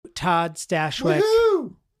Todd Stashwick.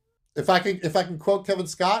 Woohoo! If I can quote Kevin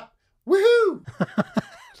Scott, woohoo!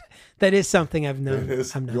 That is something I've known. It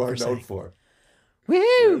is. I'm known You are for known saying. for.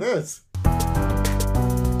 Woohoo! There it is.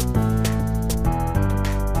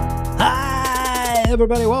 Hi,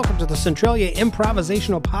 everybody. Welcome to the Centralia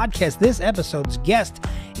Improvisational Podcast. This episode's guest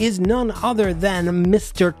is none other than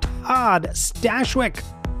Mr. Todd Stashwick.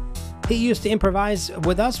 He used to improvise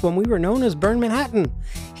with us when we were known as Burn Manhattan.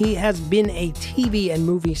 He has been a TV and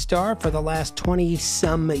movie star for the last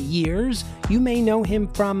 20-some years. You may know him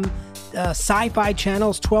from Sci-Fi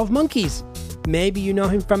Channel's 12 Monkeys. Maybe you know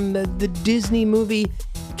him from the Disney movie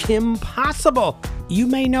Kim Possible. You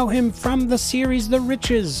may know him from the series The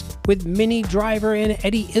Riches with Minnie Driver and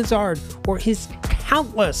Eddie Izzard, or his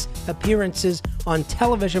countless appearances on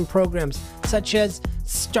television programs such as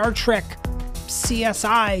Star Trek,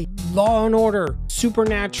 CSI, Law & Order,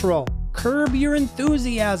 Supernatural, Curb Your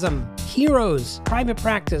Enthusiasm, Heroes, Private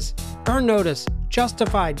Practice, Burn Notice,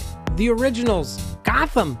 Justified, The Originals,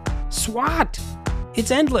 Gotham, SWAT.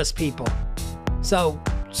 It's endless, people. So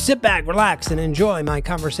sit back, relax, and enjoy my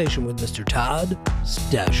conversation with Mr. Todd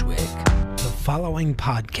Stashwick. The following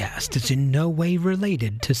podcast is in no way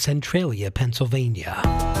related to Centralia, Pennsylvania.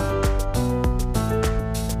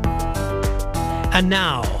 And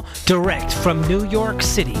now, direct from New York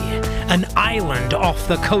City, an island off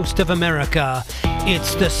the coast of America,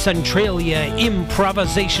 it's the Centralia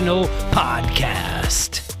Improvisational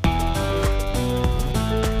Podcast.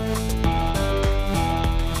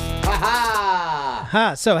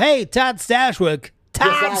 Ha! So, hey, Todd Stashwick.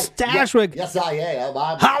 Todd Stashwick. Yes, I am.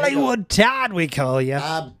 I'm Hollywood Todd, we call you.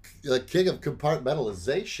 I'm the king of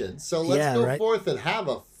compartmentalization. So let's go forth and have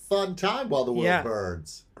a fun time while the world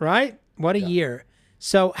burns. Right? What a year.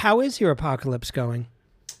 So how is your apocalypse going?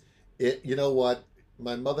 You know what?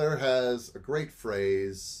 My mother has a great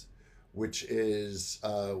phrase, which is,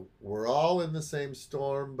 we're all in the same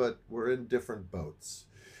storm, but we're in different boats.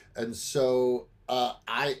 And so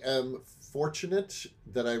I am fortunate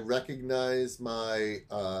that I recognize my,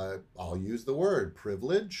 I'll use the word,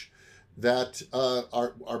 privilege, that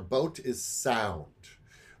our boat is sound.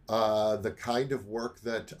 The kind of work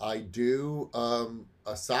that I do,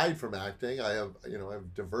 aside from acting, I've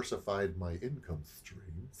diversified my income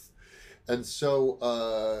streams. And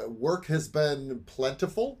so work has been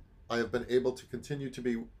plentiful. I have been able to continue to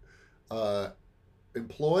be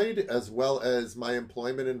employed, as well as my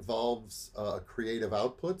employment involves creative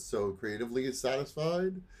output, so creatively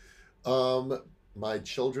satisfied. My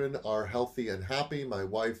children are healthy and happy. My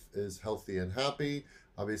wife is healthy and happy.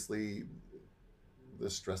 Obviously, the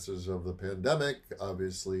stresses of the pandemic,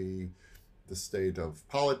 obviously the state of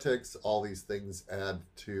politics, all these things add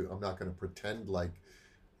to, I'm not going to pretend like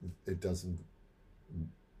it doesn't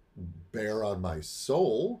bear on my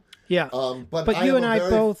soul. Yeah. But you and I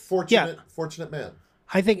both fortunate man.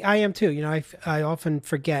 I think I am too. You know, I often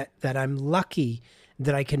forget that I'm lucky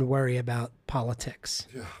that I can worry about politics.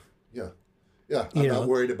 Yeah. I'm not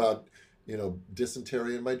worried about,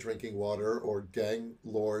 dysentery in my drinking water, or gang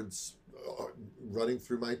lords running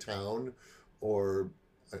through my town, or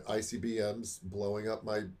ICBMs blowing up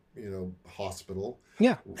my, hospital.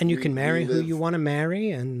 Yeah, and you can marry who you want to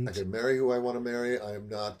marry, and I can marry who I want to marry. I am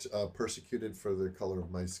not persecuted for the color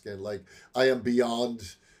of my skin. Like, I am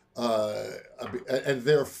beyond, and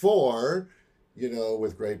therefore,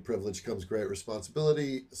 with great privilege comes great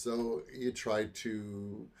responsibility. So you try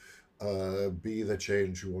to be the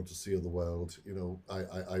change you want to see in the world.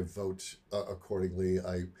 I vote accordingly.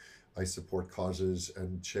 I support causes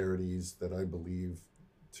and charities that I believe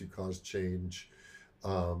to cause change.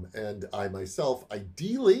 And I myself,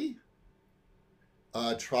 ideally,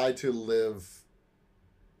 try to live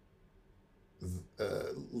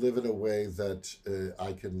in a way that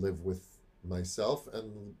I can live with myself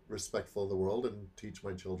and respectful in the world, and teach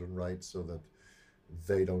my children right, so that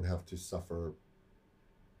they don't have to suffer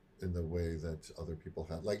in the way that other people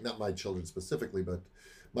have. Like, not my children specifically, but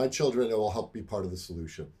my children will help be part of the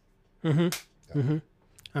solution. Mm-hmm. Yeah. Mm-hmm.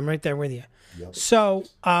 I'm right there with you. Yep. So,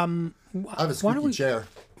 I have a squeaky chair.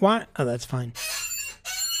 Oh, that's fine.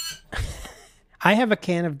 I have a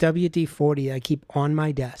can of WD-40 I keep on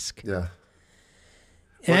my desk. Yeah.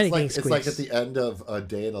 And well, it's like at the end of A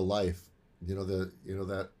Day in a Life.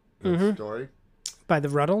 That story? By the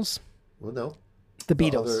Ruddles? Well, no. The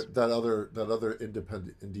Beatles. That other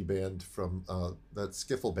independent indie band from that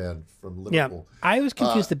skiffle band from Liverpool. Yeah, I was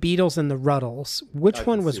confused. The Beatles and the Ruddles. Which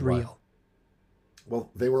one was real?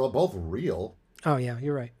 Well, they were both real. Oh yeah,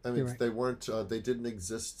 you're right. I mean, they weren't. They didn't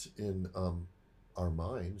exist in our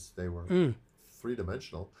minds. They were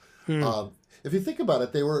 3-dimensional. If you think about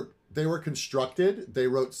it, they were constructed. They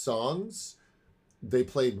wrote songs. they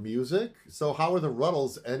played music. So how are the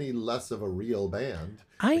Ruddles any less of a real band?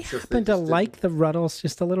 I happen to like the Ruddles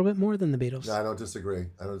just a little bit more than the Beatles. No, I don't disagree.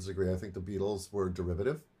 I think the Beatles were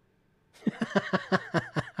derivative.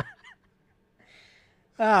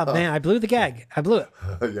 Man, I blew the gag. I blew it.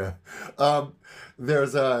 Yeah.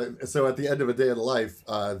 So at the end of A Day in Life,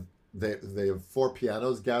 they have 4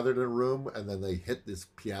 pianos gathered in a room, and then they hit this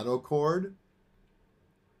piano chord,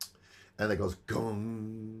 and it goes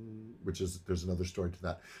gong, there's another story to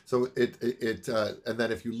that. So and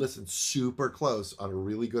then if you listen super close on a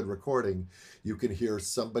really good recording, you can hear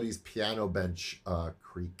somebody's piano bench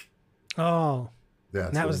creak. Oh,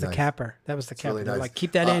 yeah, that was the capper. That was the capper. Really nice. Like,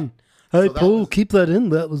 keep that in. Hey, so Paul, keep that in.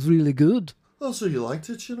 That was really good. Oh, so you liked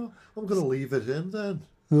it, I'm going to leave it in then.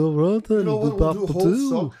 All right, then. You know what, we'll do a whole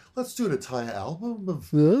song. Let's do an entire album of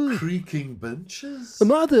creaking benches.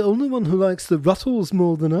 Am I the only one who likes the Ruttles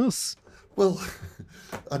more than us? Well,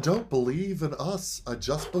 I don't believe in us. I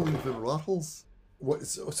just believe in Ruttles.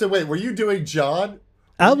 So wait, were you doing John?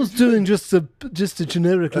 I was doing just a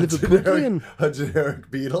generic Liverpudlian. A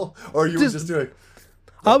generic Beatle? Or you were just doing...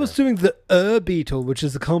 I was doing the Beatle, which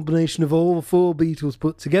is a combination of all 4 Beatles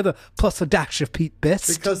put together, plus a dash of Pete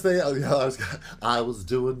Best. Because I was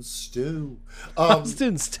doing Stu. I was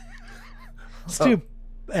doing Stu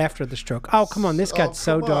after the stroke. Oh, come on, this got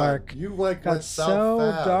so dark. You went so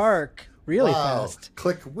fast. Dark. Really fast.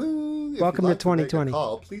 Click woo. Welcome to 2020.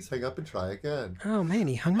 Please hang up and try again. Oh man,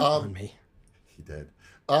 he hung up on me. He did.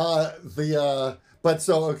 So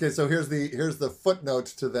here's the footnote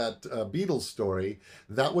to that Beatles story.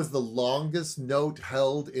 That was the longest note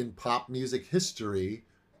held in pop music history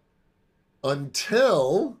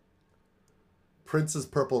until Prince's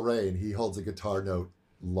Purple Rain. He holds a guitar note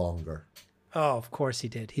longer. Oh, of course he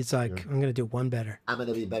did. He's like, I'm going to do one better. I'm going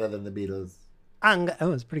to be better than the Beatles.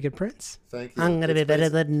 It's pretty good, Prince. Thank you. I'm going to be better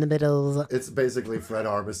than the Beatles. It's basically Fred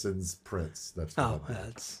Armisen's Prince. That's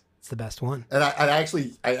it's the best one. And I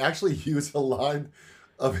actually use a line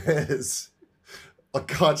of his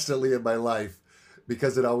constantly in my life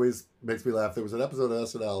because it always makes me laugh. There was an episode of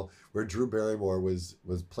SNL where Drew Barrymore was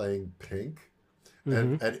playing Pink,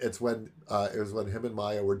 and it was when him and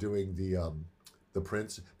Maya were doing the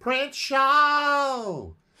Prince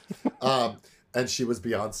show, and she was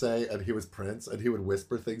Beyonce and he was Prince, and he would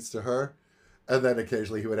whisper things to her, and then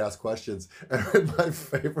occasionally he would ask questions. And my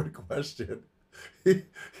favorite question. He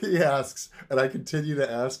asks, and I continue to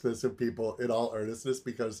ask this of people in all earnestness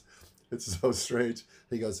because it's so strange.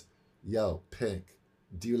 He goes, "Yo, Pink,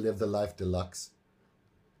 do you live the life deluxe?"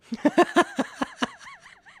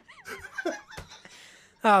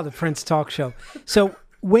 Oh, the Prince talk show. So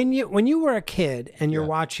when you were a kid and you're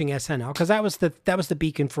watching SNL, because that was the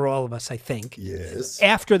beacon for all of us, I think. Yes.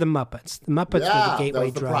 After the Muppets were the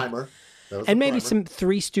gateway drug. Primer. And maybe some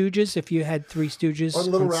Three Stooges, if you had Three Stooges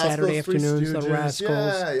on Saturday afternoons, Little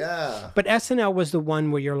Rascals. Yeah. But SNL was the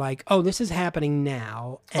one where you're like, oh, this is happening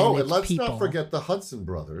now. And let's not forget the Hudson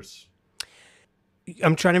Brothers.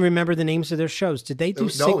 I'm trying to remember the names of their shows. Did they do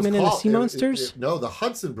Sigmund and the Sea Monsters? No, the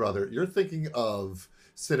Hudson Brothers. You're thinking of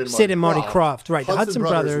Sid and Marty Krofft. Right, the Hudson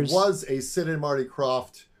Brothers was a Sid and Marty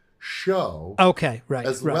Krofft show. Okay, right.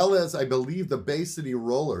 As well as, I believe, the Bay City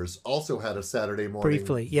Rollers also had a Saturday morning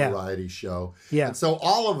variety show. Yeah. And so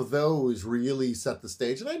all of those really set the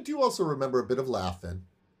stage. And I do also remember a bit of Laugh-In.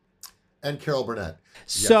 And Carol Burnett.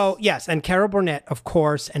 So, yes, and Carol Burnett, of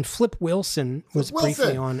course, and Flip Wilson was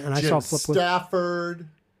briefly on. And I saw Flip Wilson. Stafford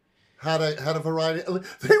had a variety.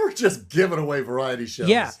 They were just giving away variety shows.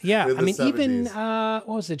 Yeah. I mean, 70s. even, what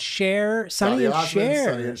was it, Cher? Sonny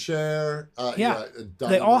and Cher.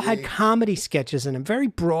 They all had comedy sketches in them, very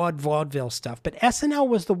broad vaudeville stuff. But SNL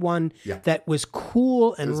was the one that was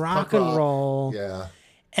cool and rock and roll. Yeah.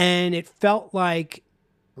 And it felt like...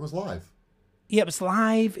 It was live. Yeah, it was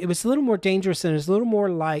live. It was a little more dangerous, and it was a little more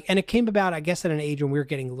like... And it came about, I guess, at an age when we were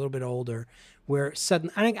getting a little bit older, where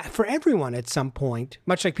suddenly, I think for everyone at some point,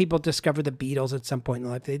 much like people discover the Beatles at some point in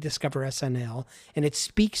life, they discover SNL, and it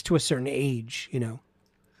speaks to a certain age,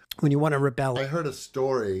 when you want to rebel. I heard a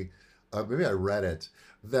story, maybe I read it,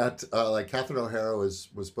 that like Catherine O'Hara was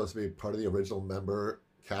supposed to be part of the original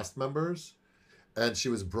cast members, and she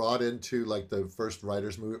was brought into like the first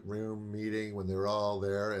writers' room meeting when they were all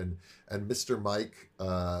there, and Mr. Mike,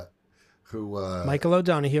 Michael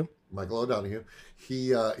O'Donoghue,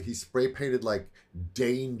 he spray painted like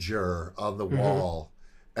danger on the wall.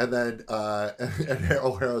 And then and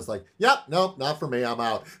O'Hara was like, "Yep, nope, not for me. I'm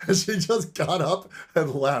out." And she just got up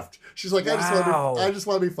and left. She's like, I just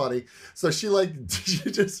want to be funny." So she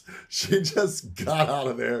just got out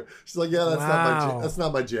of there. She's like, "Yeah, that's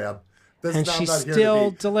not my jam." And she's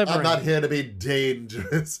still delivering. I'm not here to be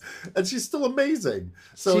dangerous. And she's still amazing.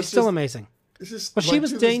 So she's still amazing. Well, she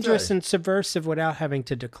was dangerous and subversive without having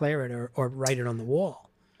to declare it or write it on the wall.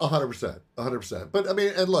 100%. 100%. But I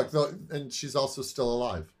mean, and look, and she's also still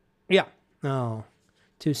alive. Yeah. No,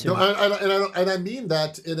 too soon. No, and I mean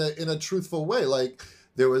that in a truthful way. Like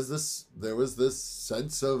there was this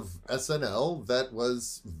sense of SNL that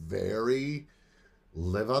was very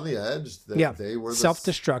live on the edge. They were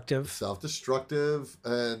self-destructive,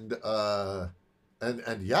 and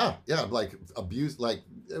like abuse. Like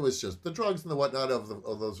it was just the drugs and the whatnot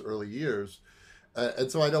of those early years.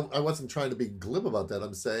 And so I wasn't trying to be glib about that.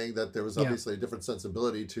 I'm saying that there was obviously a different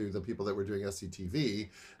sensibility to the people that were doing SCTV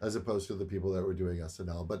as opposed to the people that were doing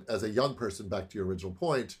SNL. But as a young person, back to your original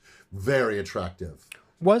point, very attractive.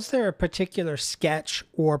 Was there a particular sketch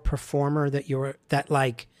or performer that you were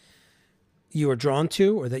drawn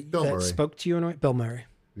to, or that spoke to you in a way? Bill Murray.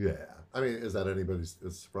 Yeah, I mean, is that anybody's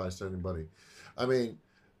surprise to anybody? I mean,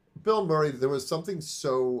 Bill Murray. There was something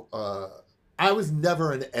so. I was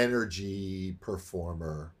never an energy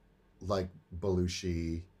performer like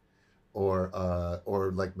Belushi or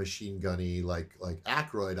like Machine Gunny like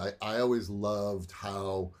Aykroyd. I always loved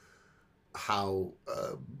how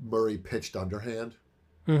Murray pitched underhand.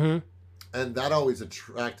 Mm-hmm. And that always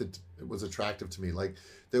was attractive to me. Like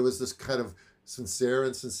there was this kind of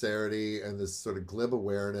sincerity and this sort of glib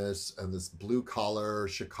awareness and this blue collar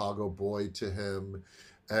Chicago boy to him.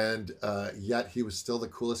 And yet he was still the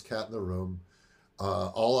coolest cat in the room.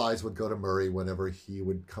 All eyes would go to Murray whenever he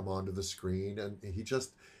would come onto the screen, and he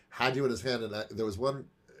just had you in his hand. And there was one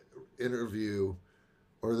interview,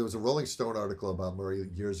 or there was a Rolling Stone article about Murray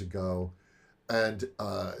years ago, and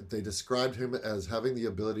they described him as having the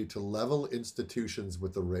ability to level institutions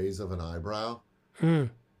with the raise of an eyebrow. I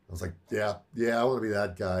was like, yeah, I want to be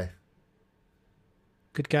that guy.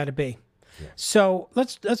 Good guy to be. Yeah. So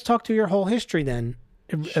let's talk to your whole history then.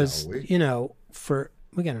 As we?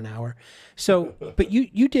 We got an hour. So, but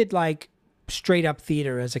you did like straight up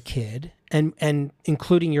theater as a kid, and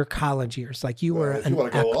including your college years. Like you were an actor. If you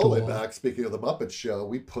want to go all the way back, speaking of the Muppet Show,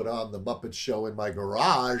 we put on the Muppet Show in my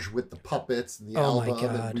garage with the puppets and the album,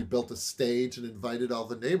 and we built a stage and invited all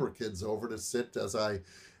the neighbor kids over to sit as I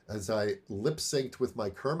lip synced with my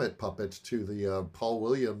Kermit puppet to the Paul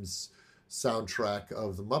Williams soundtrack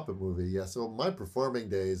of the Muppet movie. Yeah, so my performing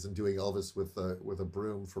days and doing Elvis with a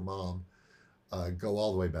broom for mom. Go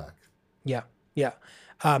all the way back. Yeah.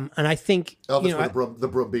 And I think Elvis the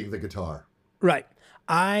broom being the guitar. Right.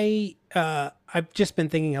 I've just been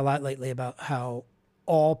thinking a lot lately about how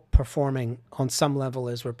all performing on some level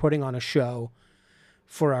is we're putting on a show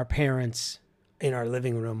for our parents in our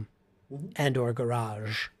living room and or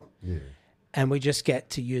garage. Yeah. And we just get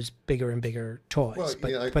to use bigger and bigger toys.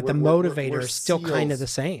 Well, but the motivator is still kind of the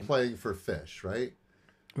same. Playing for fish, right?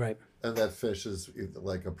 Right. And that fish is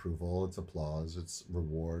like approval, it's applause, it's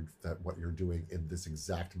reward that what you're doing in this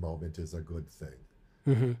exact moment is a good thing.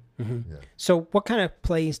 Mm-hmm, mm-hmm. Yeah. So what kind of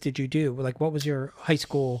plays did you do? Like, what was your high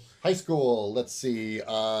school? Let's see.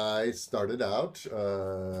 I started out.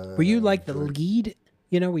 Were you like the lead?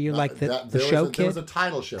 Were you like the show kid? There was a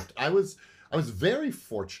title shift. I was very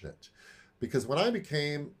fortunate because when I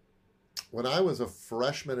was a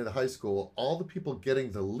freshman in high school, all the people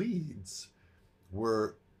getting the leads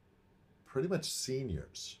were pretty much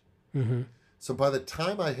seniors. Mm-hmm. So by the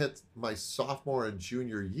time I hit my sophomore and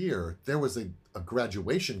junior year, there was a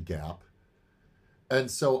graduation gap. And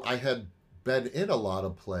so I had been in a lot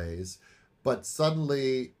of plays, but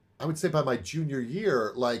suddenly, I would say by my junior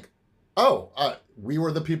year, we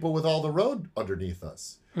were the people with all the road underneath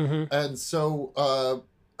us. Mm-hmm. And so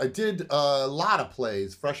I did a lot of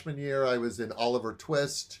plays. Freshman year, I was in Oliver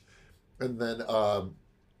Twist, and then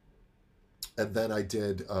I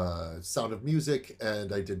did Sound of Music,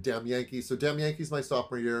 and I did Damn Yankees. So Damn Yankees my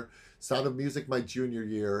sophomore year, Sound of Music my junior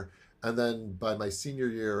year, and then by my senior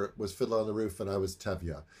year it was Fiddler on the Roof, and I was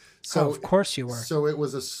Tevye. So of course you were. So it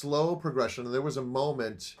was a slow progression, and there was a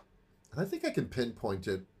moment, and I think I can pinpoint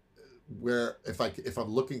it, where if I'm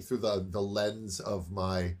looking through the lens of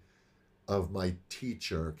my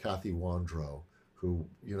teacher, Kathy Wandrow, who,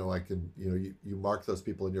 you mark those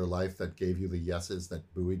people in your life that gave you the yeses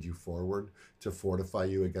that buoyed you forward to fortify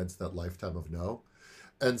you against that lifetime of no.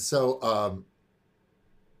 And so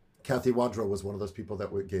Kathy Wandrow was one of those people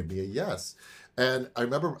that gave me a yes. And I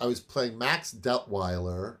remember I was playing Max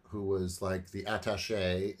Detweiler, who was like the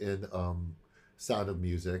attaché in Sound of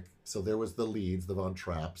Music. So there was the leads, the Von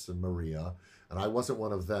Trapps and Maria. And I wasn't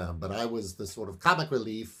one of them, but I was the sort of comic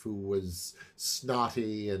relief who was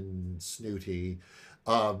snotty and snooty.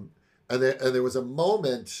 And there was a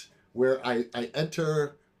moment where I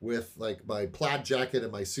enter with like my plaid jacket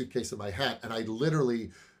and my suitcase and my hat, and I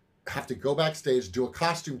literally have to go backstage, do a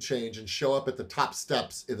costume change, and show up at the top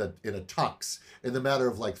steps in a tux in the matter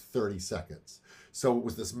of like 30 seconds. So it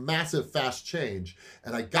was this massive fast change,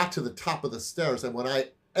 and I got to the top of the stairs, and when I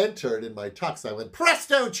entered in my tux, I went,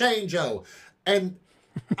 presto changeo, and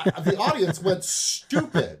the audience went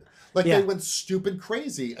stupid. Like they went stupid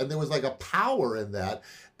crazy, and there was like a power in that.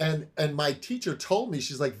 And my teacher told me,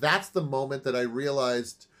 she's like, that's the moment that I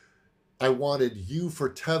realized I wanted you for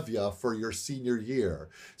Tevye for your senior year.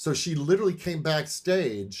 So she literally came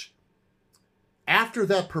backstage after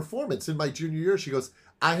that performance in my junior year. She goes,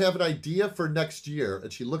 I have an idea for next year.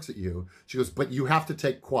 And she looks at you. She goes, but you have to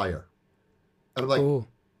take choir. And I'm like, Ooh.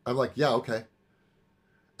 Yeah, okay.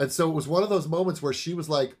 And so it was one of those moments where she was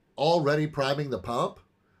like already priming the pump.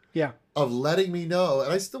 Yeah. Of letting me know.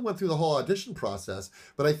 And I still went through the whole audition process,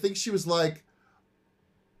 but I think she was like,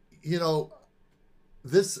 you know,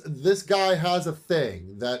 this guy has a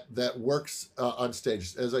thing that works on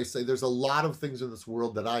stage. As I say, there's a lot of things in this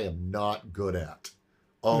world that I am not good at.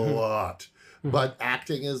 A lot. But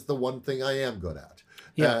acting is the one thing I am good at.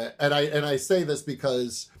 Yeah. And I say this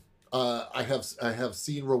because I have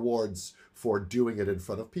seen rewards for doing it in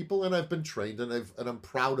front of people, and I've been trained, and I'm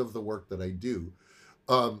proud of the work that I do.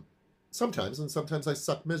 Sometimes I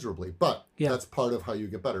suck miserably, but that's part of how you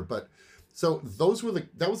get better. But so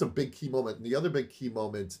that was a big key moment. And the other big key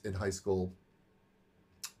moment in high school,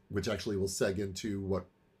 which actually will seg into what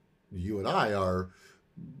you and I are,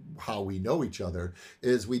 how we know each other,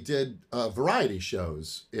 is we did variety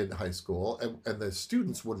shows in high school, and the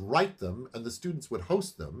students would write them and the students would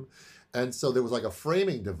host them. And so there was like a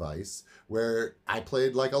framing device where I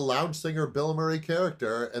played like a lounge singer Bill Murray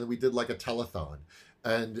character, and we did like a telethon.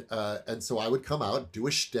 And so I would come out, do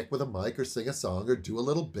a shtick with a mic or sing a song or do a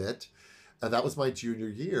little bit. And that was my junior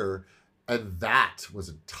year. And that was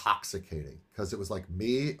intoxicating because it was like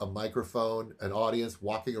me, a microphone, an audience,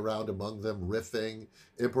 walking around among them, riffing,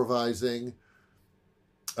 improvising.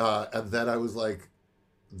 And then I was like,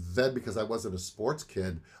 because I wasn't a sports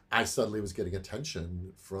kid, I suddenly was getting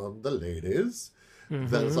attention from the ladies.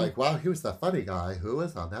 Then it's like, wow, he was the funny guy who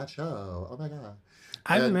was on that show. Oh my God.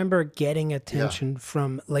 I remember getting attention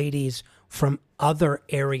from ladies from other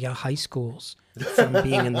area high schools from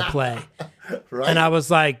being in the play. Right. And I was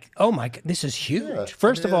like, oh my God, this is huge. Yeah,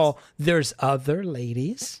 First of all, there's other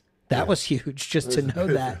ladies. That was huge just to know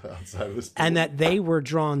that. And that they were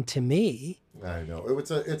drawn to me. I know.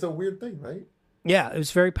 It's a weird thing, right? Yeah, it was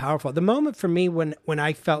very powerful. The moment for me when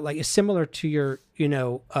I felt like it's similar to your,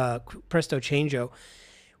 Presto Changeo,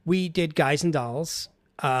 we did Guys and Dolls.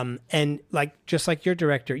 And like, just like your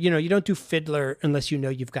director, you don't do Fiddler unless you know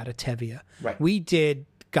you've got a Tevye. Right. We did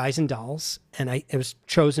Guys and Dolls, and it was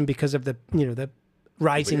chosen because of the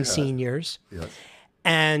rising seniors. Yes.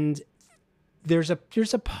 And there's a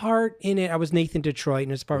part in it. I was Nathan Detroit,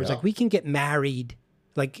 and his part was like, we can get married.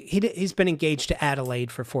 Like he's been engaged to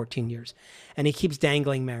Adelaide for 14 years, and he keeps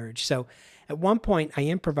dangling marriage. So at one point, I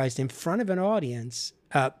improvised in front of an audience.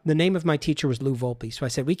 The name of my teacher was Lou Volpe, so I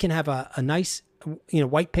said we can have a nice,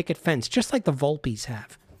 white picket fence, just like the Volpes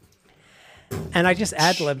have. And I just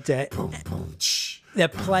ad-libbed it. The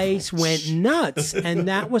place went nuts, and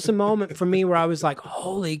that was a moment for me where I was like,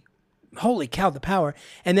 holy cow, the power.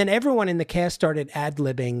 And then everyone in the cast started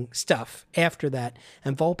ad-libbing stuff after that,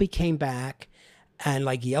 and Volpe came back and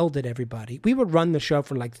like yelled at everybody. We would run the show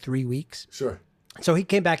for like 3 weeks. Sure. So he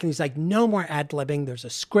came back and he's like, no more ad-libbing. There's a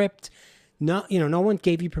script. No, no one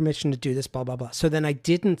gave you permission to do this, blah, blah, blah. So then I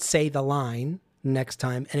didn't say the line next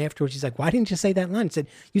time. And afterwards he's like, why didn't you say that line? I said,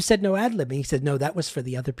 you said no ad-libbing. He said, no, that was for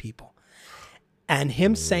the other people. And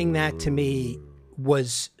him saying that to me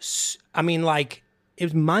was, it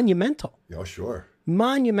was monumental. Yeah, sure.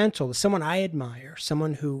 Monumental. Someone I admire,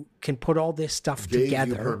 someone who can put all this stuff together.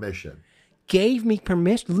 Gave you permission. Gave me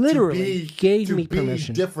permission, literally gave me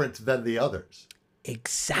permission. To be different than the others.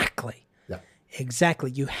 Exactly. Yeah.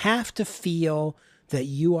 Exactly. You have to feel that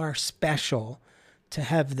you are special to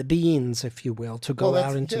have the beans, if you will, to go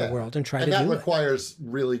out into the world and try to do it. And that requires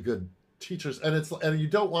really good teachers. And you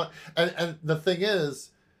don't want, and the thing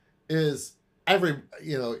is every,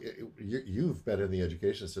 you've been in the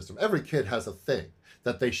education system. Every kid has a thing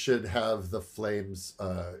that they should have the flames,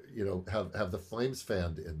 have the flames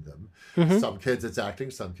fanned in them. Mm-hmm. Some kids it's acting,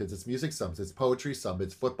 some kids it's music, some it's poetry, some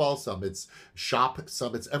it's football, some it's shop,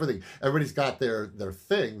 some it's everything. Everybody's got their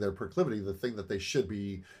thing, their proclivity, the thing that they should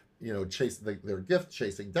be, chasing, their gift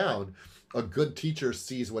chasing down. A good teacher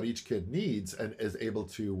sees what each kid needs and is able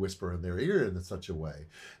to whisper in their ear in such a way.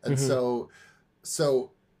 And so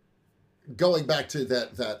going back to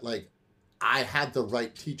that, like, I had the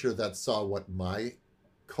right teacher that saw what my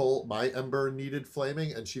my ember needed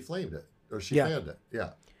flaming, and she flamed it, or she Yeah. fanned it.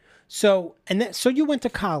 Yeah. So, so you went to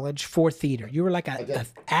college for theater. You were like I a did.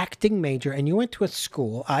 acting major, and you went to a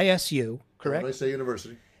school, ISU, correct? Illinois State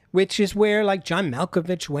University. Which is where like John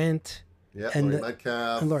Malkovich went. Yeah, And Laurie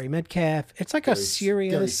Metcalf. And Laurie Metcalf. It's like a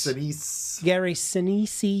serious Gary Sinise. Gary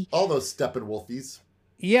Sinise. All those Steppenwolfies.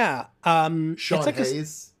 Yeah. Sean it's like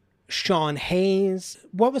Hayes. Sean Hayes.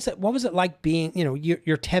 What was it? What was it like being? You know, you're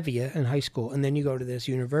Tevye in high school, and then you go to this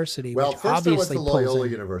university. Well, which first obviously I went to Loyola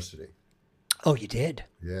in. University. Oh, you did?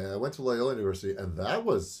 Yeah, I went to Loyola University, and that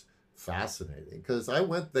was fascinating because I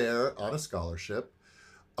went there on a scholarship.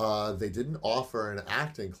 They didn't offer an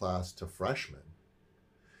acting class to freshmen.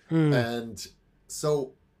 And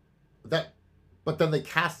so but then they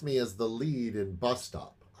cast me as the lead in Bus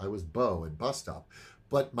Stop. I was Bo in Bus Stop.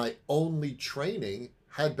 But my only training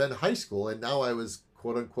had been high school, and now I was,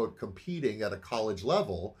 quote unquote, competing at a college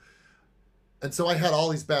level. And so I had all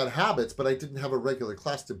these bad habits, but I didn't have a regular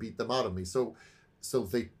class to beat them out of me. So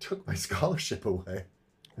they took my scholarship away.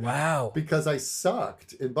 Wow. Because I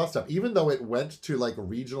sucked in Bus Stop. Even though it went to like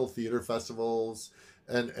regional theater festivals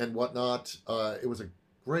and whatnot, it was a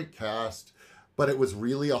great cast, but it was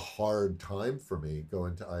really a hard time for me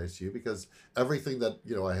going to ISU because everything that,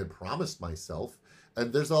 you know, I had promised myself,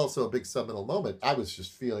 and there's also a big seminal moment. I was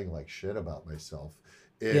just feeling like shit about myself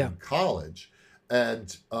in college.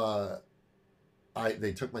 And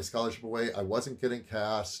they took my scholarship away. I wasn't getting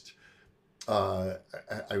cast. I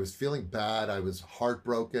was feeling bad. I was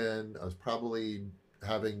heartbroken. I was probably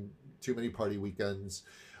having too many party weekends.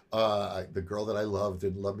 The girl that I loved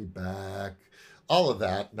didn't love me back. All of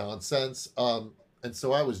that nonsense. And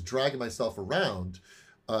so I was dragging myself around.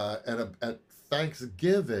 And at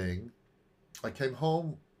Thanksgiving, I came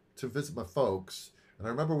home to visit my folks. And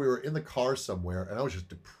I remember we were in the car somewhere, and I was just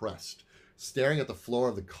depressed, staring at the floor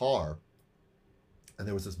of the car. And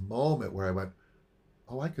there was this moment where I went,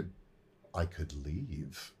 oh, I could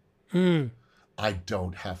leave. I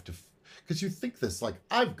don't have to, because you think this like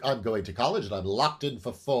I'm going to college and I'm locked in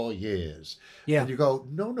for 4 years. Yeah. And you go,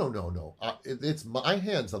 no. It's my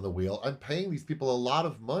hands on the wheel. I'm paying these people a lot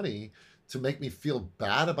of money to make me feel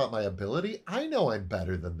bad about my ability. I know I'm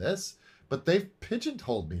better than this, but they've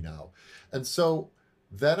pigeonholed me now. And so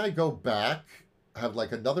then I go back, have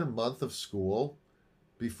like another month of school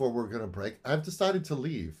before we're going to break. I've decided to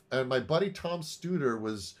leave. And my buddy Tom Studer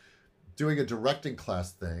was doing a directing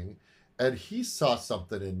class thing, and he saw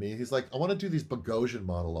something in me. He's like, I want to do these Bogosian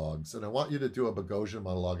monologues, and I want you to do a Bogosian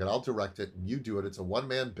monologue, and I'll direct it, and you do it. It's a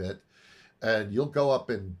one-man bit, and you'll go up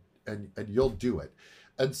and you'll do it.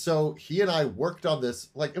 And so he and I worked on this,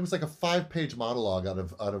 like, it was like a 5-page monologue out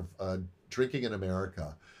of Drinking in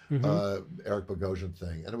America, Eric Bogosian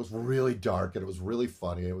thing. And it was really dark, and it was really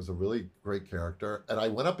funny. It was a really great character. And I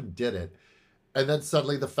went up and did it. And then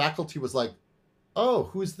suddenly the faculty was like, oh,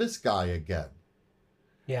 who's this guy again?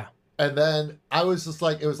 Yeah. And then I was just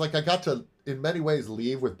like, it was like I got to, in many ways,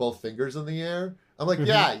 leave with both fingers in the air. I'm like,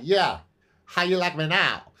 yeah. How you like me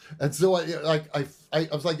now? And so I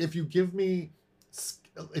was like, if you give me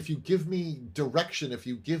direction, if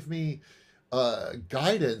you give me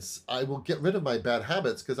guidance, I will get rid of my bad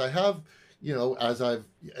habits, because I have, you know, as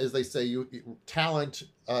they say, talent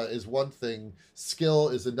is one thing, skill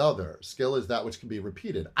is another. Skill is that which can be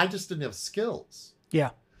repeated. I just didn't have skills. Yeah.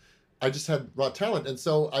 I just had raw talent. And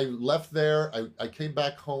so I left there. I came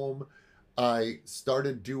back home. I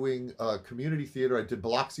started doing community theater. I did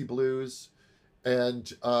Biloxi Blues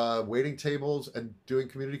and waiting tables and doing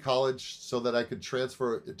community college so that I could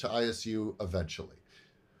transfer to ISU eventually.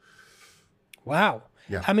 Wow.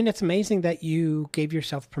 Yeah. I mean, it's amazing that you gave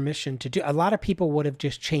yourself permission to do. A lot of people would have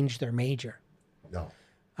just changed their major. No.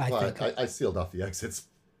 I sealed off the exits.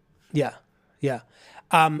 Yeah. Yeah.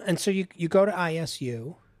 And so you go to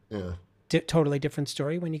ISU. Yeah. Totally different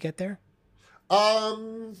story when you get there?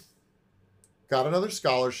 Got another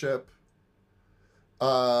scholarship.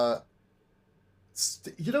 You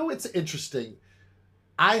know, it's interesting.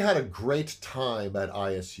 I had a great time at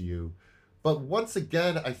ISU, but once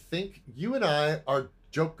again, I think you and I are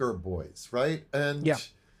Joker boys, right? And yeah.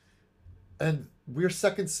 And we're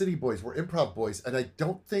Second City boys. We're improv boys. And I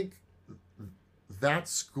don't think that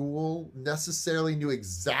school necessarily knew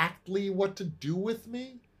exactly what to do with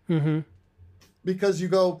me. Because you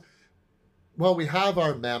go, well, we have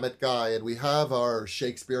our Mamet guy, and we have our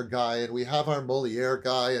Shakespeare guy, and we have our Moliere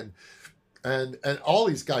guy, and all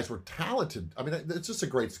these guys were talented. I mean, it's just a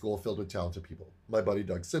great school filled with talented people. My buddy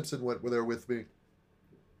Doug Simpson went there with me.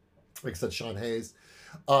 Like I said, Sean Hayes.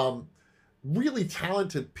 Really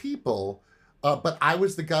talented people. But I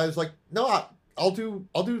was the guy who's like, no, I'll do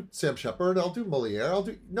Sam Shepard. I'll do Moliere. I'll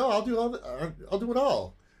do it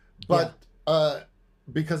all. But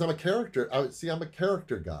because I'm a character, I'm a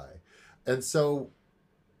character guy, and so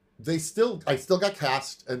I still got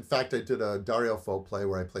cast. In fact, I did a Dario Fo play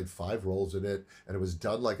where I played 5 roles in it, and it was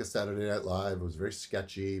done like a Saturday Night Live. It was very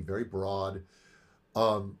sketchy, very broad.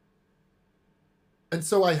 And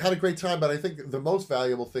so I had a great time, but I think the most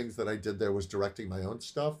valuable things that I did there was directing my own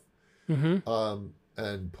stuff,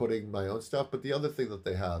 and putting my own stuff. But the other thing that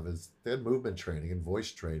they have is they had movement training and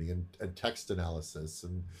voice training and text analysis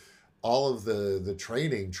and all of the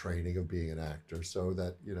training of being an actor, so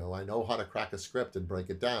that, I know how to crack a script and break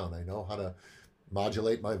it down. I know how to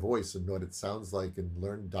modulate my voice and what it sounds like and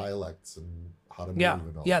learn dialects and how to move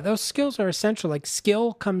and all. Yeah, those skills are essential. Like,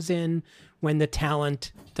 skill comes in when the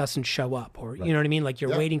talent doesn't show up, or you know what I mean? Like,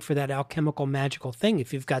 you're waiting for that alchemical magical thing.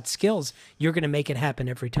 If you've got skills, you're going to make it happen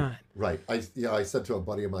every time. Right. I said to a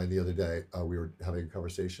buddy of mine the other day, we were having a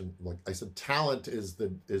conversation. Like, I said, talent is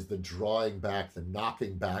the drawing back, the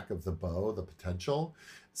knocking back of the bow, the potential.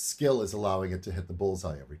 Skill is allowing it to hit the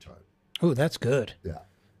bullseye every time. Oh, that's good. Yeah.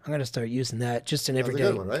 I'm going to start using that just in every That's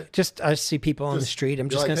a day. good one, right? Just, I see people on the street. I'm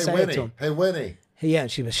just like, going to hey, say Winnie. it to them. Hey, Winnie. Hey, yeah. And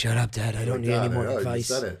she was, shut up, Dad. I don't need any more advice.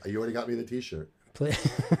 You said it. You already got me the t-shirt.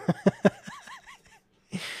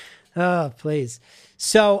 Oh, please.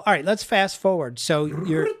 So, all right, let's fast forward. So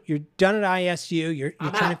you're done at ISU. You're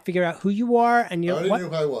trying to figure out who you are, and I already knew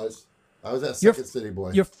who I was. I was that Second City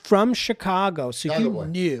boy. You're from Chicago, so Chicago you boy.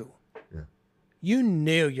 knew. Yeah. You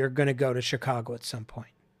knew you're going to go to Chicago at some point.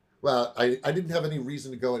 Well, I didn't have any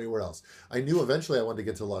reason to go anywhere else. I knew eventually I wanted to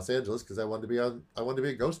get to Los Angeles because I wanted to be a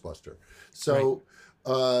Ghostbuster. So,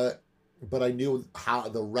 but I knew how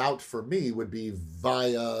the route for me would be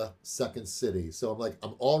via Second City. So I'm like,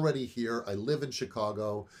 I'm already here. I live in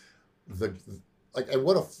Chicago. And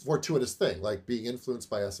what a fortuitous thing, like being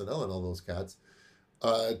influenced by SNL and all those cats,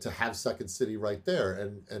 to have Second City right there.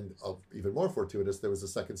 And even more fortuitous, there was a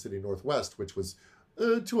Second City Northwest, which was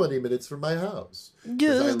 20 minutes from my house.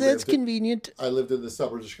 Yeah, that's convenient. I lived in the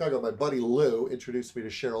suburbs of Chicago. My buddy Lou introduced me to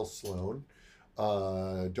Cheryl Sloan,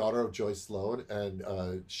 daughter of Joyce Sloan, and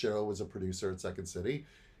Cheryl was a producer at Second City,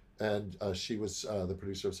 and she was the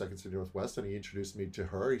producer of Second City Northwest, and he introduced me to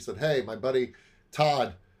her. He said, hey, my buddy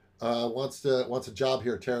Todd wants a job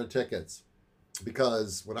here tearing tickets,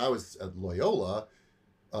 because when I was at Loyola,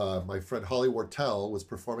 my friend Holly Wartell was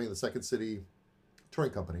performing in the Second City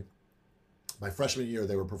touring company. My freshman year,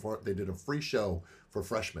 they did a free show for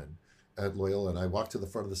freshmen at Loyola, and I walked to the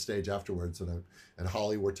front of the stage afterwards, and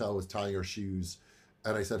Holly Wartell was tying her shoes,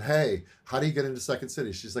 and I said, hey, how do you get into Second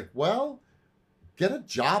City? She's like, well, get a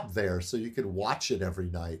job there so you can watch it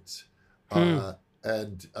every night, and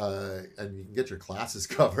you can get your classes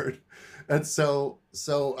covered. And so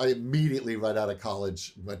I immediately, right out of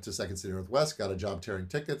college, went to Second City Northwest, got a job tearing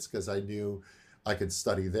tickets because I knew I could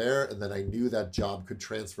study there, and then I knew that job could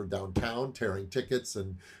transfer downtown, tearing tickets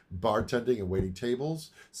and bartending and waiting tables.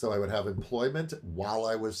 So I would have employment while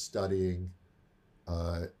I was studying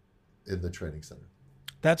in the training center.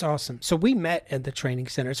 That's awesome. So we met at the training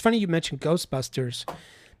center. It's funny you mentioned Ghostbusters,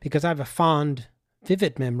 because I have a fond,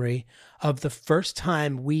 vivid memory of the first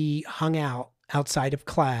time we hung out outside of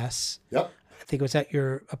class. Yep. I think it was at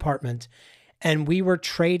your apartment. And we were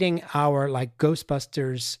trading our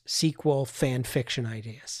Ghostbusters sequel fan fiction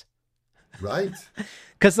ideas. Right.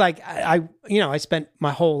 Because I spent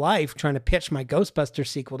my whole life trying to pitch my Ghostbusters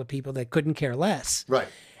sequel to people that couldn't care less. Right.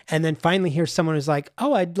 And then finally here's someone who's like,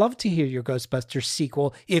 oh, I'd love to hear your Ghostbusters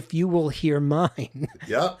sequel if you will hear mine.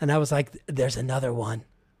 Yeah. And I was like, there's another one.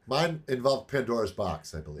 Mine involved Pandora's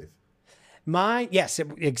Box, I believe. Mine, yes,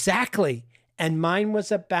 exactly. And mine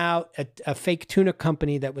was about a fake tuna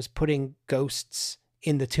company that was putting ghosts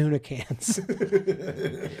in the tuna cans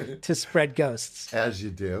to spread ghosts. As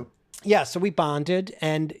you do. Yeah, so we bonded.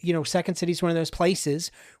 And, Second City is one of those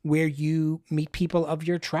places where you meet people of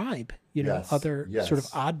your tribe, other sort of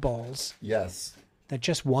oddballs. Yes. That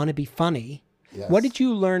just want to be funny. Yes. What did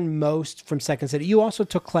you learn most from Second City? You also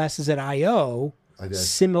took classes at I.O. I did.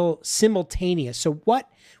 Simultaneous. So what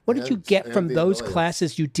did you get from those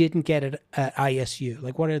classes you didn't get at ISU?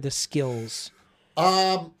 Like, what are the skills?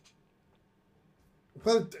 Well,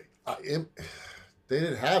 they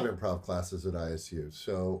didn't have improv classes at ISU,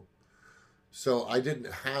 so I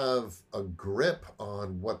didn't have a grip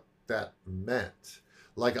on what that meant.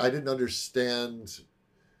 Like, I didn't understand.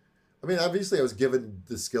 I mean, obviously, I was given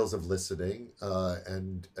the skills of listening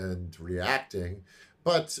and reacting,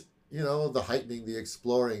 but the heightening, the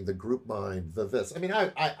exploring, the group mind, the this. I mean,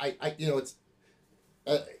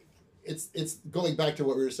 it's going back to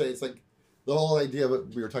what we were saying. It's like the whole idea of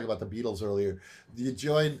it, we were talking about the Beatles earlier. You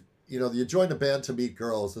join a band to meet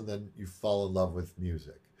girls, and then you fall in love with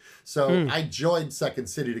music. So I joined Second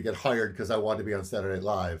City to get hired because I wanted to be on Saturday Night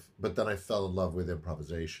Live, but then I fell in love with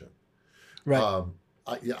improvisation. Right.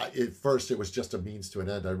 At first, it was just a means to an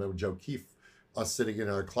end. I remember Joe Keefe, us sitting in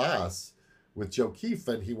our class with Joe Keefe,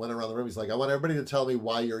 and he went around the room. He's like, I want everybody to tell me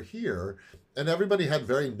why you're here. And everybody had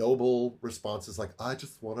very noble responses like, I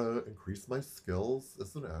just want to increase my skills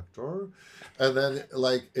as an actor. And then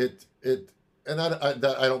and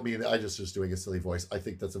I don't mean, I just doing a silly voice. I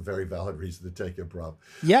think that's a very valid reason to take improv.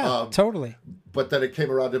 Yeah, totally. But then it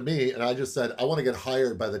came around to me, and I just said, I want to get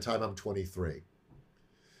hired by the time I'm 23.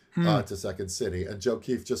 To Second City. And Joe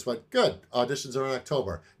Keefe just went, good, auditions are in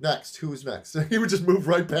October. Next, who's next? He would just move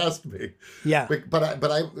right past me. Yeah. But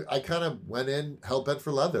I kind of went in hell-bent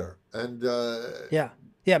for leather. And yeah,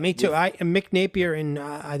 me too. Mick Napier in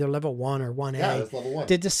either level 1 or 1A that's level 1.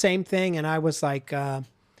 did the same thing, and I was like, I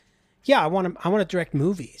want to direct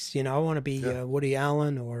movies. I want to be Woody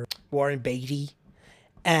Allen or Warren Beatty.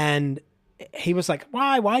 And he was like,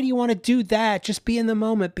 why do you want to do that? Just be in the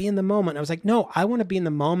moment, be in the moment. I was like, no, I want to be in the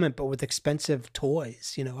moment, but with expensive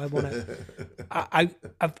toys. I want to,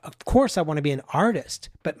 of course I want to be an artist,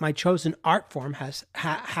 but my chosen art form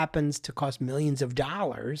happens to cost millions of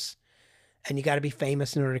dollars, and you got to be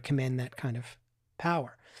famous in order to command that kind of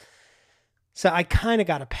power. So I kind of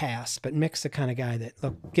got a pass, but Mick's the kind of guy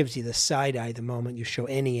that gives you the side eye the moment you show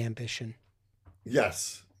any ambition.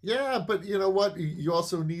 Yes. Yeah. But you know what? You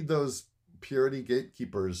also need those purity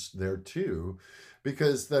gatekeepers there too,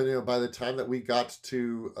 because then by the time that we got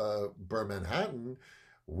to Burn Manhattan,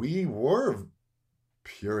 we were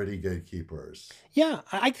purity gatekeepers. Yeah,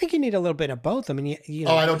 I think you need a little bit of both. I mean,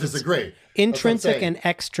 I don't disagree. Intrinsic and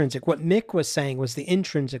extrinsic. What Mick was saying was the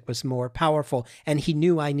intrinsic was more powerful, and he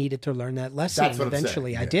knew I needed to learn that lesson. That's what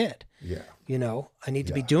eventually I did. Yeah. I need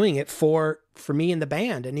to be doing it for me and the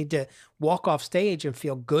band. I need to walk off stage and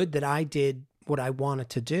feel good that I did what I wanted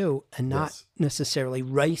to do, and not necessarily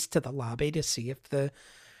race to the lobby to see if the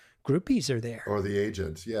groupies are there. Or the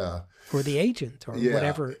agent, Or the agent, or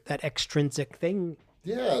whatever that extrinsic thing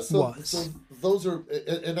was. So those are,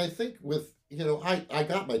 and I think with, I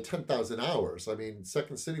got my 10,000 hours. I mean,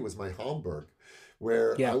 Second City was my Hamburg,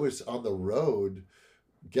 where I was on the road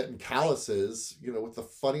getting calluses, with the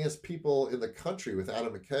funniest people in the country, with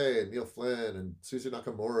Adam McKay and Neil Flynn and Susie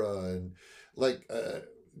Nakamura, and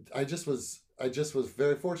I just was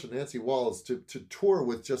very fortunate, Nancy Walls, to tour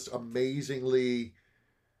with just amazingly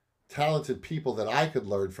talented people that I could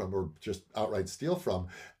learn from or just outright steal from,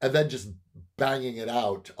 and then just banging it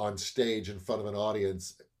out on stage in front of an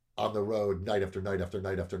audience on the road night after night after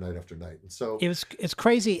night after night after night. And so it's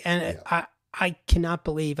crazy, and I cannot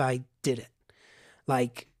believe I did it.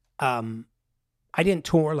 Like, I didn't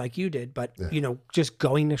tour like you did, but just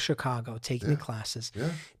going to Chicago, taking the classes,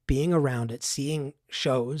 being around it, seeing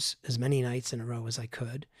shows as many nights in a row as I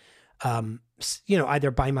could,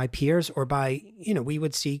 either by my peers or by, we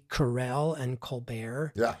would see Carell and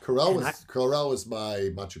Colbert. Yeah, Carell was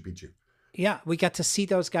my Machu Picchu. Yeah, we got to see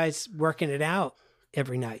those guys working it out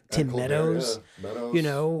every night. Tim Colbert, Meadows,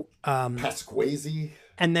 Pasquazi.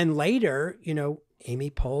 And then later,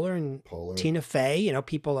 Amy Poehler and Tina Fey,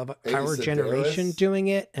 people of our generation doing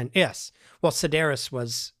it. And yes, well,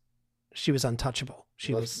 Sedaris she was untouchable.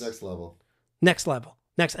 She was next level.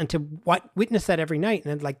 And to witness that every night,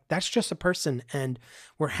 and then, that's just a person, and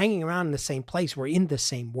we're hanging around in the same place. We're in the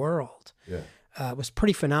same world. Yeah. It was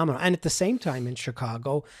pretty phenomenal. And at the same time in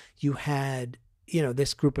Chicago, you had,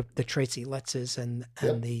 this group of the Tracy Letzes and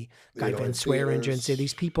the Guy Van Swearingen,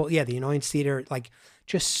 these people, the Annoyance Theater,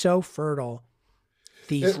 just so fertile.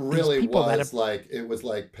 It really was it was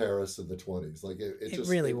like Paris in the 20s. It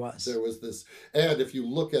really was. There was this, and if you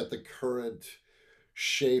look at the current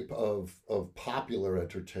shape of popular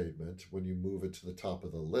entertainment, when you move it to the top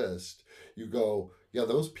of the list, you go,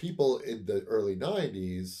 those people in the early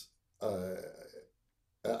 90s,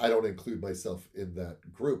 I don't include myself in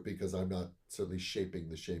that group because I'm not certainly shaping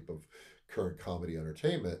the shape of current comedy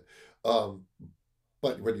entertainment.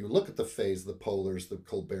 But when you look at the phase, the Pohlers, the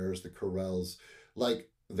Colberts, the Carells, the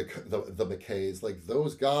McKays,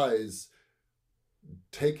 those guys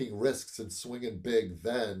taking risks and swinging big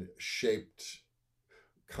then shaped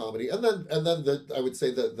comedy. And then I would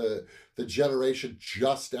say the generation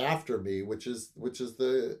just after me, which is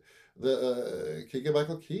the Keegan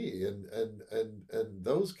Michael Key and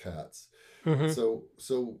those cats. Mm-hmm. The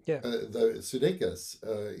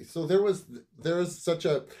Sudeikis. So there is such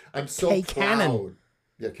a, I'm so Kay proud. Cannon.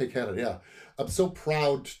 Yeah, Kay Cannon. Yeah, I'm so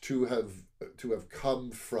proud to have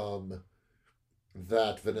come from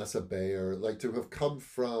that, Vanessa Bayer, to have come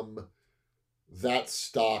from that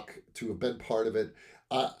stock, to have been part of it.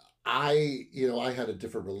 I had a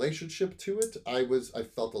different relationship to it. I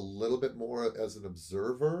felt a little bit more as an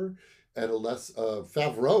observer and a less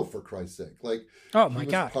Favreau, for Christ's sake. Like, Oh he my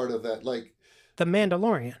was God. part of that. Like, The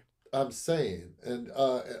Mandalorian. I'm saying, and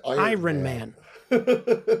Iron Man.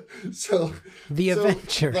 so The so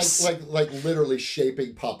Avengers. like literally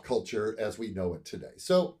shaping pop culture as we know it today.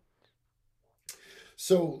 So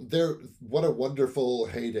there, what a wonderful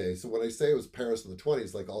heyday. So when I say it was Paris in the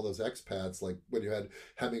 20s, like all those expats, like when you had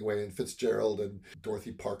Hemingway and Fitzgerald and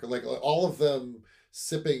Dorothy Parker, like all of them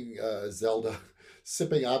sipping Zelda,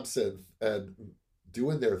 sipping absinthe and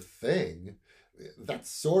doing their thing. That's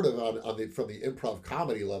sort of on the from the improv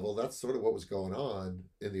comedy level. That's sort of what was going on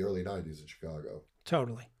in the early 90s in Chicago.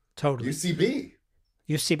 Totally. UCB.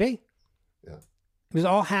 UCB. Yeah, It was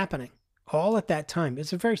all happening, all at that time.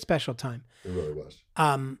 It's a very special time. it really was.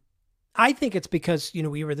 I think it's because,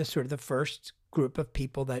 we were the first group of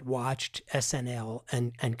people that watched SNL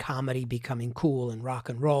and comedy becoming cool and rock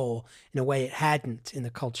and roll in a way it hadn't in the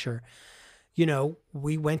culture.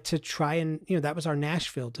 We went to try and, that was our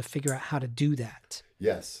Nashville to figure out how to do that.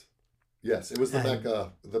 Yes. It was the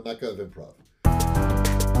mecca of improv.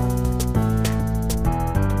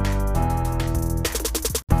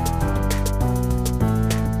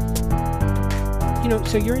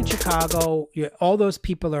 So you're in Chicago, all those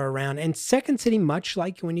people are around, and Second City, much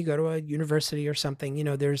like when you go to a university or something,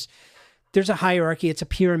 there's a hierarchy, it's a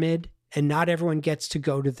pyramid, and not everyone gets to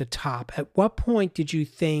go to the top. At what point did you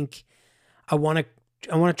think, I want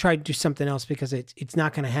to try to do something else because it's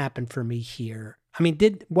not going to happen for me here? I mean,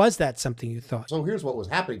 was that something you thought? So here's what was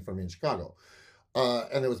happening for me in Chicago.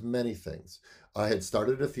 And there was many things. I had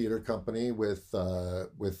started a theater company with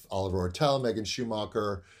Oliver Ortel, Megan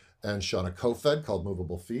Schumacher, and Shauna Kofed called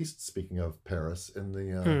Movable Feast. Speaking of Paris in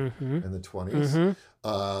the in the 20s,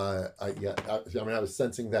 I was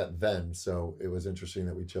sensing that then, so it was interesting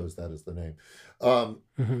that we chose that as the name.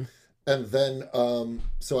 And then,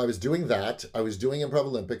 so I was doing that. I was doing Improv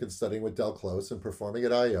Olympic and studying with Del Close and performing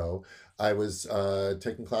at I.O. I was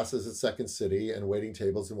taking classes at Second City and waiting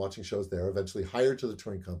tables and watching shows there. Eventually hired to the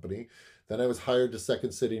touring company. Then I was hired to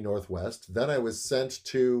Second City Northwest. Then I was sent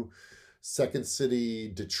to Second City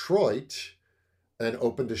Detroit and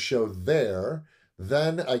opened a show there.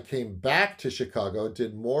 Then I came back to Chicago,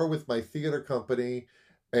 did more with my theater company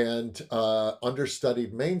and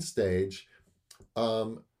understudied main stage.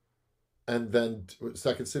 And then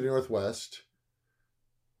Second City Northwest.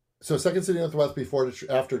 So Second City Northwest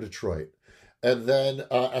after Detroit. And then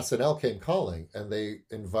SNL came calling and they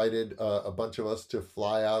invited a bunch of us to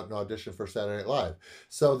fly out and audition for Saturday Night Live.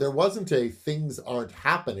 So there wasn't a things aren't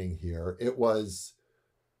happening here. It was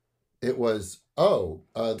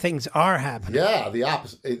things are happening. Yeah, the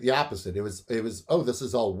opposite. It was this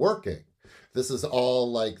is all working. This is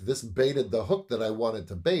all like this baited the hook that I wanted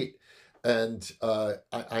to bait. And I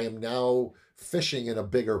am now fishing in a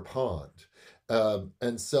bigger pond.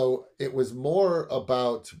 And so it was more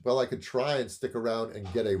about, well, I could try and stick around and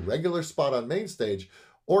get a regular spot on main stage,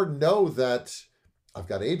 or know that I've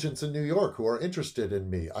got agents in New York who are interested in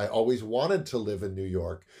me. I always wanted to live in New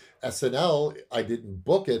York. SNL, I didn't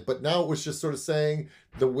book it, but now it was just sort of saying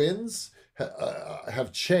the winds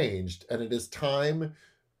have changed and it is time.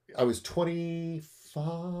 I was 26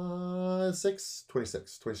 going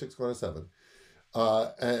to 7.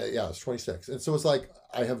 I was 26. And so it's like,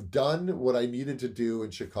 I have done what I needed to do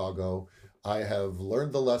in Chicago. I have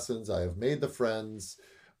learned the lessons. I have made the friends.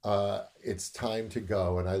 It's time to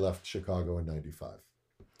go. And I left Chicago in 95.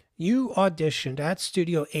 You auditioned at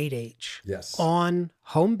Studio 8H. Yes. On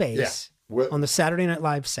home base. Yeah. On the Saturday Night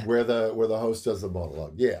Live set. Where the host does the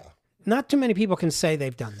monologue. Yeah. Not too many people can say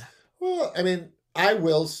they've done that. Well, I mean, I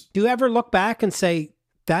will. Do you ever look back and say,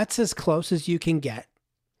 that's as close as you can get?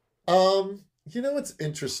 It's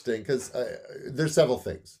interesting because there's several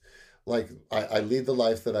things. Like I lead the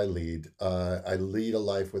life that I lead. I lead a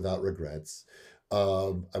life without regrets.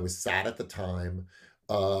 I was sad at the time,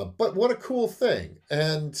 but what a cool thing.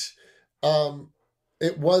 And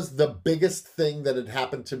it was the biggest thing that had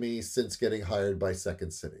happened to me since getting hired by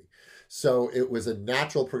Second City. So it was a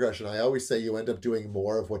natural progression. I always say you end up doing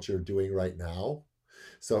more of what you're doing right now.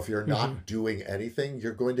 So if you're not doing anything,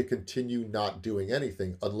 you're going to continue not doing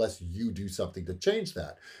anything unless you do something to change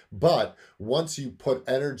that. But once you put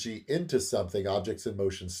energy into something, objects in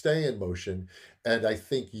motion stay in motion. And I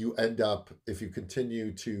think you end up, if you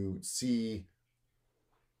continue to see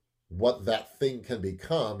what that thing can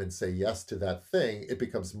become and say yes to that thing, it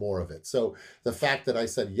becomes more of it. So the fact that I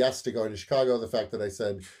said yes to going to Chicago, the fact that I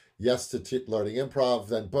said yes to learning improv,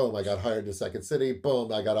 then boom, I got hired to Second City,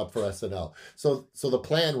 boom, I got up for SNL. So the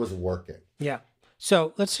plan was working. Yeah.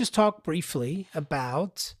 So let's just talk briefly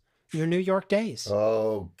about your New York days.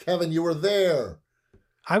 Oh, Kevin, you were there.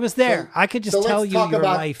 I was there. I could just tell you your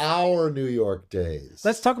life. Let's talk about our New York days.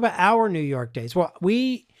 Let's talk about our New York days. Well,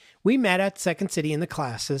 we met at Second City in the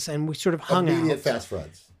classes, and we sort of hung out.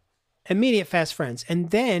 Immediate fast friends.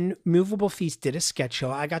 And then Movable Feast did a sketch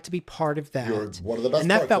show. I got to be part of that. You're one of the best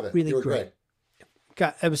and that parts felt of it. really You were great.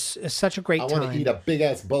 It was such a great time. I want to eat a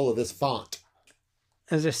big-ass bowl of this font.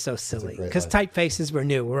 It was just so silly because typefaces were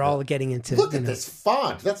new. We're all getting into. Look at this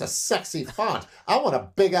font. That's a sexy font. I want a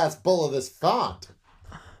big-ass bowl of this font.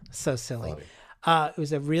 So silly. It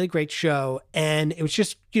was a really great show, and it was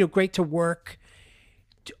just great to work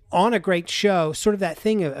on a great show. Sort of that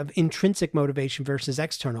thing of intrinsic motivation versus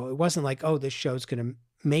external. It wasn't like, oh, this show's going to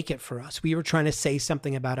make it for us. We were trying to say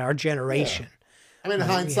something about our generation. Yeah. I mean, in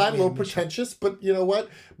hindsight, a little pretentious, but you know what?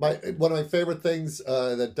 One of my favorite things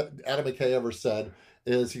that Adam McKay ever said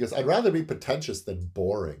is, he goes, "I'd rather be pretentious than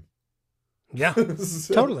boring." Yeah,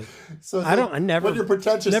 totally. So I never, when you're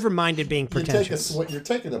pretentious, never minded being pretentious. You're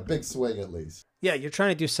taking a big swing at least. Yeah, you're trying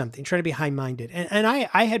to do something, trying to be high-minded. And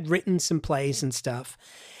I had written some plays and stuff.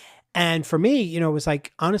 And for me, it was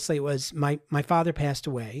like, honestly, it was my father passed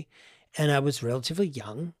away and I was relatively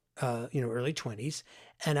young, early 20s.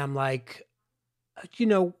 And I'm like,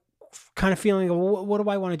 kind of feeling, what do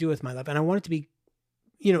I want to do with my life? And I wanted to be,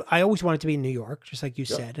 I always wanted to be in New York, just like you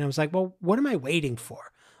said. And I was like, well, what am I waiting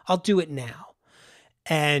for? I'll do it now.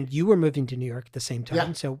 And you were moving to New York at the same time.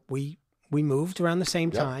 Yeah. So we moved around the same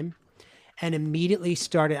time and immediately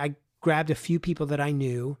I grabbed a few people that I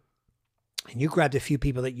knew and you grabbed a few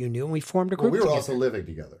people that you knew and we formed a group together. We were also living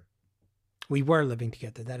together. We were living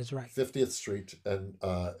together. That is right. 50th Street and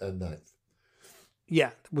 9th. Yeah,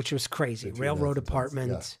 which was crazy. Railroad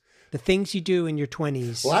apartment. Yeah. The things you do in your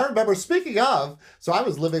 20s. Well, I remember, speaking of, so I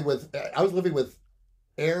was living with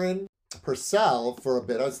Aaron Purcell for a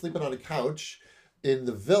bit. I was sleeping on a couch in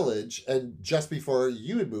the Village, and just before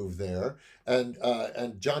you had moved there, and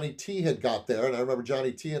Johnny T had got there, and I remember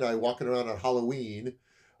Johnny T and I walking around on Halloween,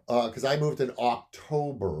 because I moved in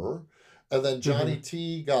October, and then Johnny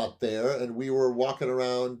T got there, and we were walking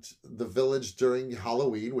around the Village during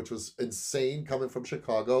Halloween, which was insane coming from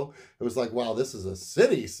Chicago. It was like, wow, this is a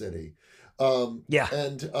city. And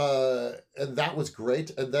that was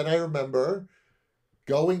great. And then I remember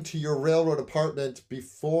going to your railroad apartment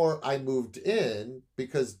before I moved in,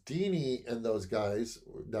 because Denise and those guys,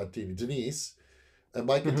 Denise and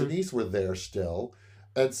Mike and Denise were there still.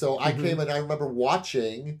 And so I came and I remember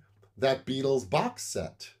watching that Beatles box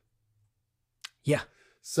set. Yeah.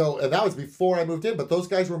 So, and that was before I moved in, but those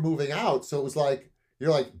guys were moving out. So it was like, you're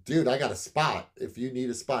like, dude, I got a spot. If you need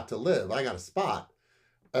a spot to live, I got a spot.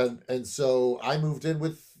 And so I moved in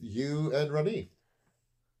with you and Rani.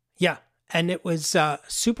 Yeah. And it was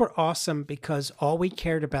super awesome because all we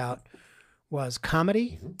cared about was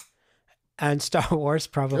comedy and Star Wars,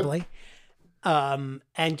 probably, and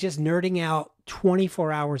just nerding out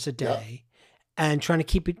 24 hours a day and trying to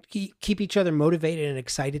keep each other motivated and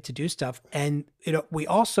excited to do stuff. And we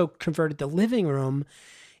also converted the living room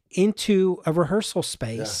into a rehearsal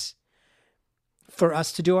space for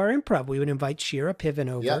us to do our improv. We would invite Shira Piven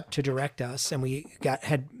over to direct us, and we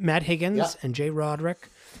had Matt Higgins and Jay Roderick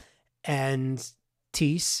and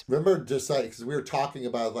Teese. Remember, just like, because we were talking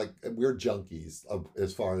about, like, we're junkies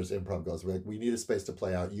as far as improv goes. We're like, we need a space to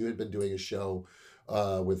play out. You had been doing a show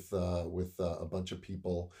with a bunch of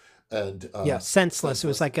people, and Senseless. It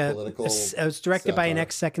was like it was directed by an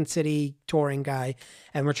ex-Second City touring guy,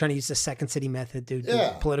 and we're trying to use the Second City method to do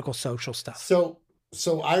political social stuff.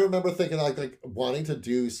 So I remember thinking like wanting to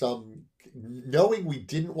do some, knowing we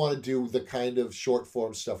didn't want to do the kind of short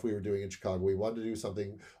form stuff we were doing in Chicago. We wanted to do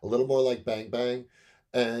something a little more like Bang Bang,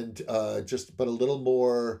 and but a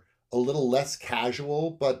little less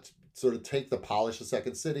casual, but sort of take the polish of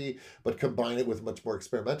Second City, but combine it with much more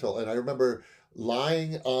experimental. And I remember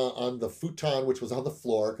lying on the futon, which was on the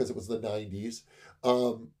floor because it was the 90s,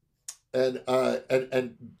 and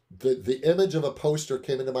the image of a poster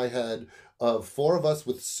came into my head of four of us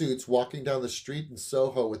with suits walking down the street in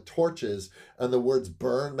Soho with torches and the words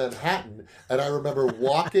 "Burn Manhattan." And I remember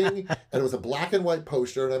walking, and it was a black and white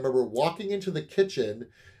poster, and I remember walking into the kitchen,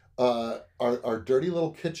 our dirty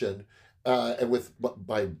little kitchen, and with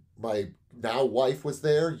my now wife was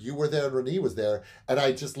there, you were there, and Renee was there, and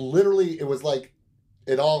I just literally, it was like,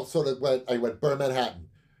 it all sort of went, I went, "Burn Manhattan."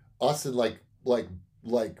 Us in like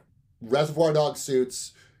Reservoir Dog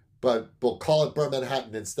suits, but we'll call it Burn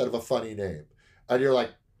Manhattan instead of a funny name. And you're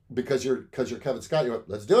like, because you're Kevin Scott, you went,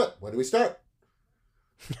 "Let's do it. When do we start?"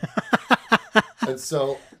 And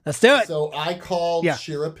so let's do it. So I called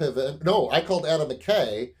Shira Piven. No, I called Adam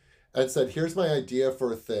McKay and said, "Here's my idea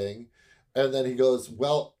for a thing." And then he goes,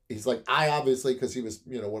 "Well, he's like, I obviously, because he was,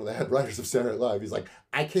 one of the head writers of Saturday Night Live, he's like,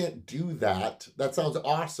 I can't do that. That sounds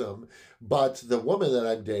awesome. But the woman that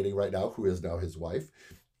I'm dating right now, who is now his wife,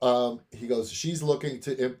 he goes, she's looking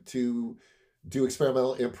to do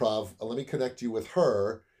experimental improv. Let me connect you with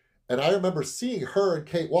her. And I remember seeing her and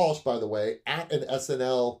Kate Walsh, by the way, at an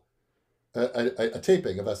SNL, a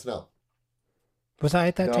taping of SNL. Was I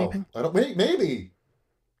at that No, taping? I don't. Maybe.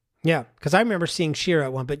 Yeah, because I remember seeing Shira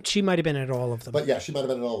at one, but she might have been at all of them. But yeah, she might have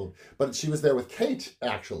been at all of them. But she was there with Kate,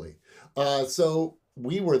 actually. So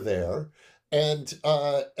we were there. And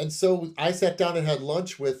so I sat down and had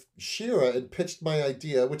lunch with Shira and pitched my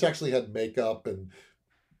idea, which actually had makeup and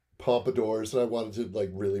pompadours, and I wanted to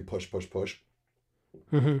like really push.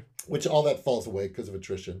 Mm-hmm. Which all that falls away because of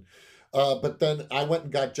attrition. But then I went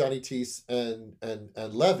and got Johnny Teese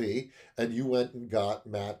and Levy, and you went and got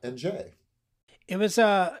Matt and Jay. It was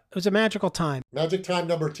a magical time. Magic time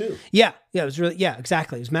number 2. Yeah, it was really,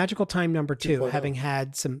 exactly. It was magical time number 2, 2.0. having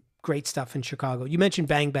had some great stuff in Chicago. You mentioned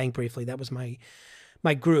Bang Bang briefly. That was my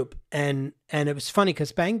group. And it was funny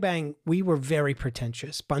because Bang Bang, we were very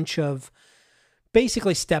pretentious. Bunch of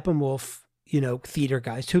basically Steppenwolf, theater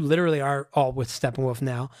guys who literally are all with Steppenwolf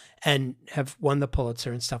now and have won the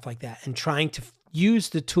Pulitzer and stuff like that. And trying to use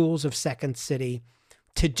the tools of Second City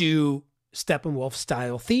to do Steppenwolf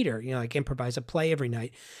style theater, like improvise a play every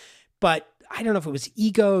night. But I don't know if it was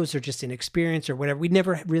egos or just inexperience or whatever. We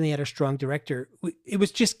never really had a strong director. It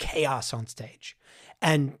was just chaos on stage.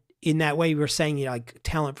 And in that way, we were saying, like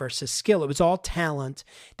talent versus skill. It was all talent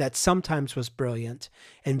that sometimes was brilliant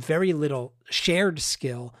and very little shared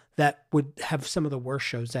skill that would have some of the worst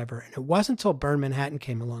shows ever. And it wasn't until Burn Manhattan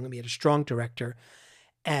came along and we had a strong director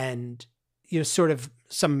and sort of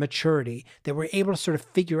some maturity that we're able to sort of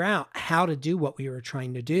figure out how to do what we were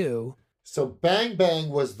trying to do. So Bang Bang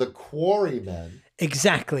was the Quarrymen.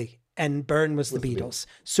 Exactly. And Burn was the Beatles.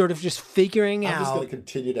 Sort of just figuring out. I'm just going to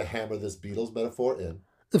continue to hammer this Beatles metaphor in.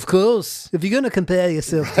 Of course. If you're going to compare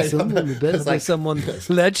yourself to someone, you better be someone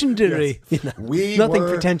legendary. Yes. Nothing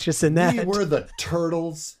pretentious in that. We were the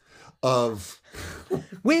Turtles of...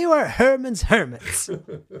 We were Herman's Hermits.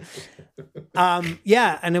 And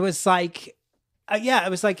it was like...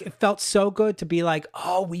 it felt so good to be like,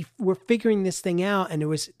 oh, we're figuring this thing out. And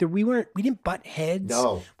we didn't butt heads.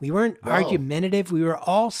 No. We weren't argumentative. We were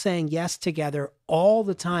all saying yes together all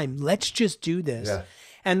the time. Let's just do this. Yeah.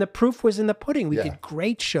 And the proof was in the pudding. We did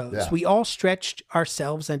great shows. Yeah. We all stretched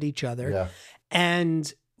ourselves and each other. Yeah.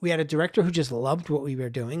 And we had a director who just loved what we were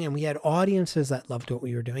doing. And we had audiences that loved what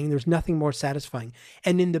we were doing. There's nothing more satisfying.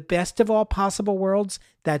 And in the best of all possible worlds,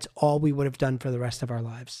 that's all we would have done for the rest of our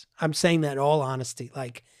lives. I'm saying that in all honesty.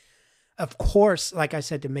 Like, of course, like I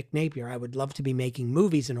said to Mick Napier, I would love to be making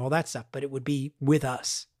movies and all that stuff, but it would be with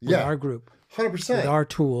us, with our group. 100%. With our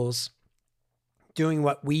tools, doing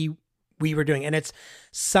what we were doing. And it's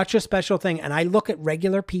such a special thing. And I look at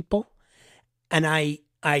regular people and I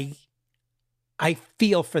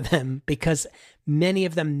feel for them because many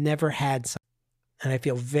of them never had something. And I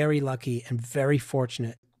feel very lucky and very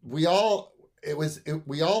fortunate. We all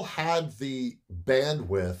had the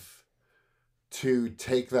bandwidth to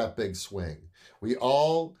take that big swing. We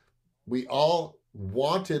all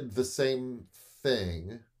wanted the same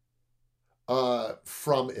thing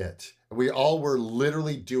from it. We all were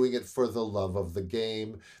literally doing it for the love of the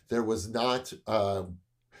game. There was not,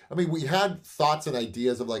 we had thoughts and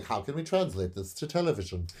ideas of like, how can we translate this to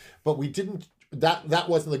television? But we didn't, that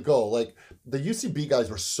wasn't the goal. Like the UCB guys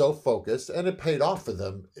were so focused and it paid off for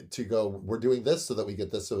them to go, we're doing this so that we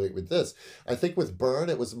get this, so we get this. I think with Burn,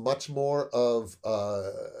 it was much more of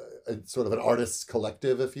a sort of an artist's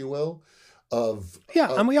collective, if you will.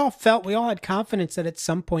 And we all had confidence that at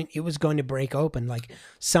some point it was going to break open, like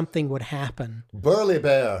something would happen. Burly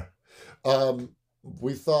Bear.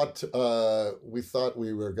 We thought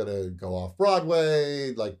we were gonna go off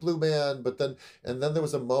Broadway like Blue Man, but then there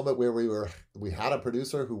was a moment where we had a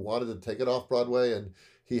producer who wanted to take it off Broadway, and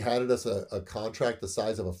he handed us a contract the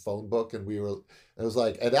size of a phone book, and it was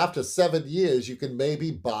like, and after 7 years you can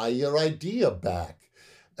maybe buy your idea back.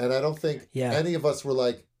 And I don't think any of us were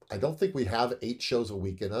like, I don't think we have 8 shows a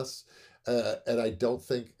week in us. And I don't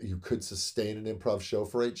think you could sustain an improv show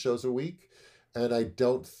for 8 shows a week. And I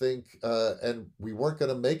don't think, and we weren't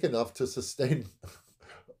going to make enough to sustain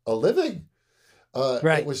a living.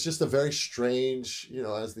 It was just a very strange,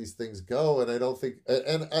 as these things go. And I don't think,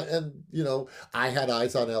 and I had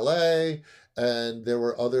eyes on LA, and there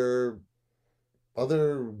were other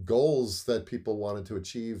goals that people wanted to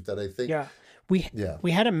achieve that I think.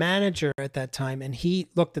 We had a manager at that time, and he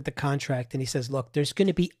looked at the contract and he says, look, there's going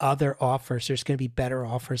to be other offers. There's going to be better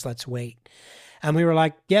offers. Let's wait. And we were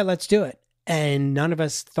like, yeah, let's do it. And none of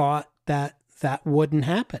us thought that that wouldn't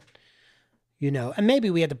happen, and maybe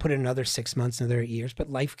we had to put in another 6 months, another 8 years,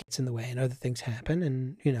 but life gets in the way and other things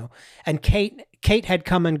happen. And Kate had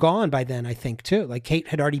come and gone by then, I think too. Like Kate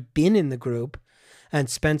had already been in the group and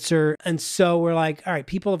Spencer. And so we're like, all right,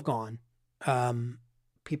 people have gone.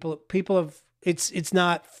 People have, it's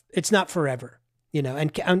not forever,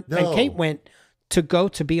 and No. Kate went to go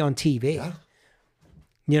to be on TV. Yeah.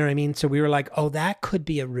 You know what I mean? So we were like, oh, that could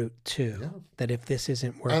be a route too. Yeah. That if this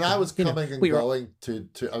isn't working. And I was coming and going to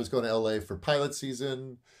I was going to LA for pilot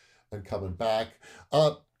season and coming back.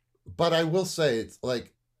 But I will say, it's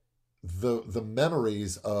like the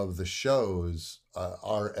memories of the shows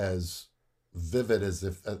are as vivid as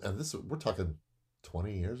if, and this, we're talking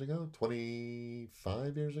 20 years ago,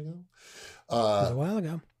 25 years ago. It was a while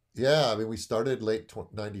ago. Yeah, I mean, we started late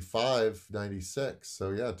 95, 96. So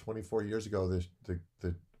yeah, 24 years ago,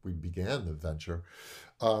 we began the venture.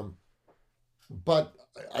 But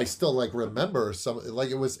I still like remember some, like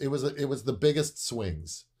it was the biggest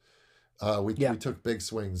swings. We took big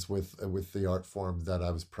swings with the art form that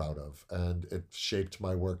I was proud of, and it shaped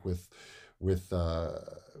my work with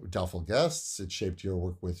Doubtful Guests. It shaped your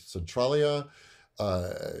work with Centralia.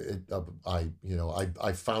 I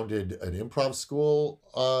founded an improv school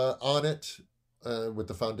on it with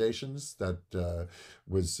the foundations that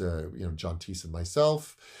was John Teese and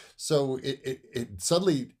myself. So it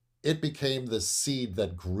suddenly it became the seed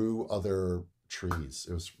that grew other trees.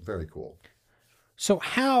 It was very cool. So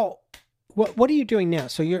what are you doing now?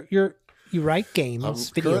 So you write games. I'm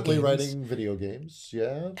currently writing video games.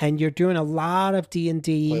 Yeah, and you're doing a lot of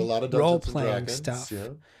D&D role playing stuff. Yeah.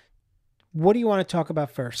 What do you want to talk about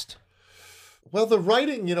first? Well, the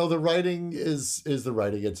writing is the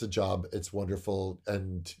writing. It's a job. It's wonderful.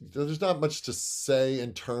 And there's not much to say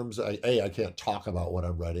in terms of, I can't talk about what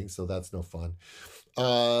I'm writing, so that's no fun.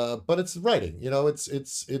 But it's writing, it's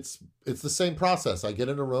the same process. I get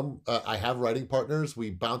in a room, I have writing partners,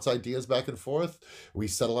 we bounce ideas back and forth, we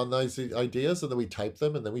settle on those ideas, and then we type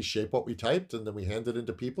them, and then we shape what we typed, and then we hand it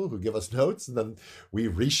into people who give us notes, and then we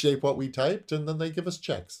reshape what we typed, and then they give us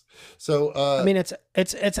checks. So I mean,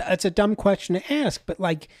 it's a dumb question to ask, but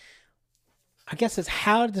like, I guess it's,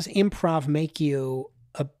 how does improv make you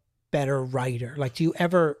a better writer? Like, do you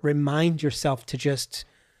ever remind yourself to just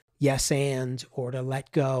yes and, or to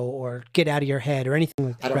let go, or get out of your head, or anything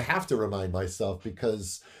like that? I don't have to remind myself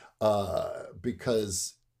because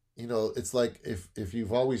it's like if you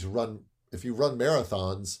run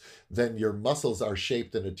marathons, then your muscles are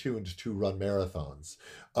shaped and attuned to run marathons.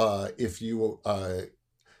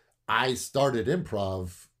 I started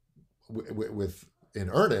improv with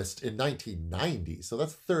in earnest in 1990, so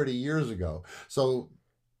that's 30 years ago. So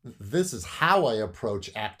this is how I approach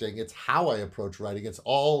acting. It's how I approach writing. It's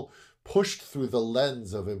all pushed through the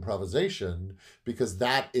lens of improvisation, because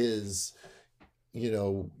that is,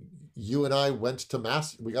 you and I went to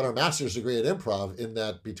we got our master's degree at improv, in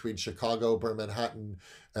that between Chicago, Manhattan,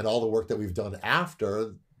 and all the work that we've done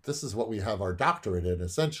after, this is what we have our doctorate in,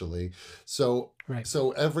 essentially. So, right.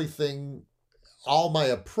 So everything, all my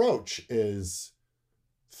approach is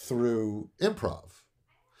through improv.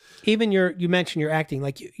 Even you mentioned your acting,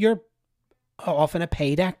 like you're often a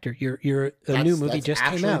paid actor. A new movie just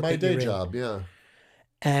came out. My day job, yeah.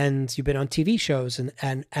 And you've been on TV shows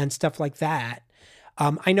and stuff like that.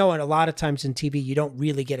 I know a lot of times in TV you don't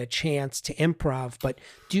really get a chance to improv, but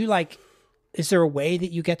is there a way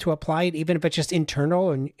that you get to apply it, even if it's just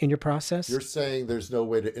internal in your process? You're saying there's no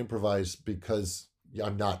way to improvise because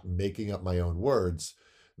I'm not making up my own words,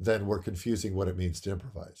 then we're confusing what it means to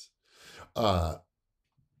improvise.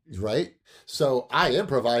 Right? So I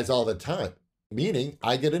improvise all the time, meaning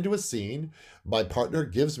I get into a scene, my partner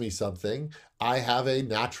gives me something, I have a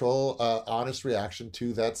natural, honest reaction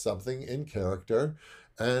to that something in character,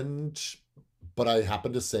 but I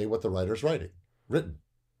happen to say what the writer's written.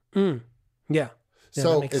 Yeah.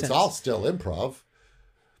 So it's all still improv.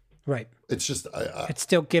 Right. It's just it's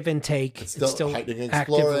still give and take. It's still hiding and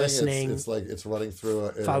exploring. Active listening. It's like it's running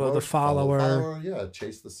through follow the follower. Yeah,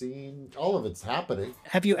 chase the scene. All of it's happening.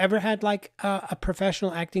 Have you ever had like a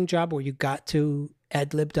professional acting job where you got to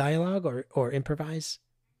ad lib dialogue or improvise?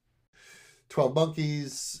 12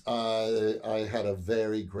 Monkeys. I had a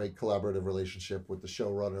very great collaborative relationship with the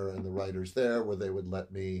showrunner and the writers there, where they would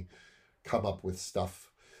let me come up with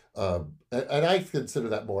stuff, and I consider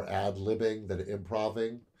that more ad libbing than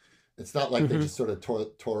improving. It's not like they just sort of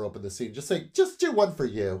tore open the scene. Just do one for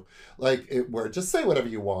you. Where just say whatever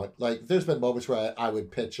you want. Like, there's been moments where I would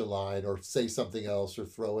pitch a line or say something else or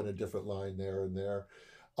throw in a different line there and there.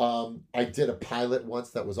 I did a pilot once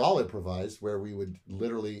that was all improvised, where we would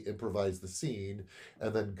literally improvise the scene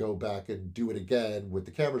and then go back and do it again with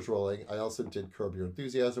the cameras rolling. I also did Curb Your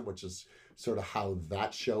Enthusiasm, which is sort of how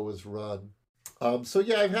that show was run. So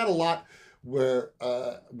yeah, I've had a lot where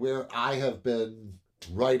I have been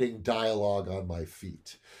writing dialogue on my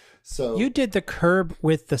feet. So you did the Curb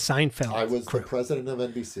with the Seinfeld I was crew. the president of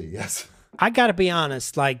NBC. Yes. I got to be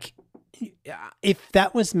honest. Like, if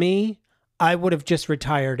that was me, I would have just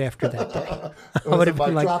retired after that day. I would have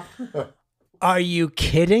been like, are you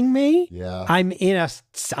kidding me? Yeah. I'm in a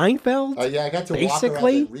Seinfeld? Yeah, I got to walk around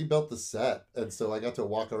and rebuilt the set. And so I got to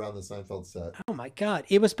walk around the Seinfeld set. Oh my God.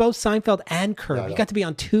 It was both Seinfeld and Curb. Yeah, you got to be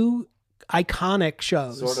on two iconic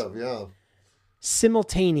shows. Sort of, yeah.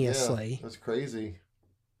 Simultaneously. Yeah, that's crazy.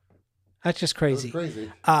 That's just crazy. That's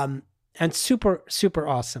crazy. And super, super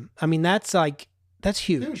awesome. I mean, that's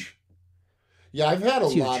huge. Yeah, I've had a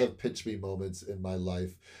lot of pitch me moments in my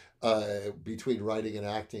life. Between writing and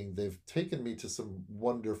acting, they've taken me to some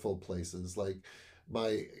wonderful places. Like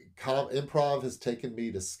my improv has taken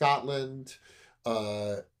me to Scotland.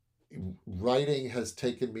 Writing has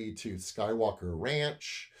taken me to Skywalker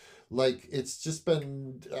Ranch. Like, it's just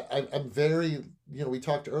been, I'm very, we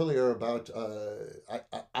talked earlier about,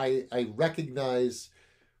 I recognize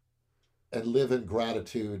and live in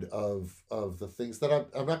gratitude of the things that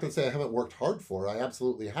I'm not going to say I haven't worked hard for. I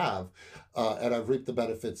absolutely have. And I've reaped the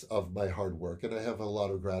benefits of my hard work. And I have a lot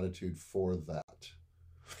of gratitude for that.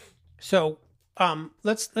 So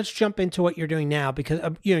let's jump into what you're doing now, because,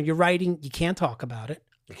 you're writing, you can't talk about it.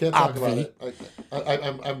 I can't talk about it.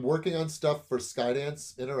 I'm working on stuff for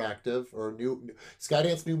Skydance Interactive or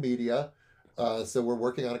Skydance New Media. So we're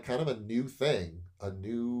working on a kind of a new thing, a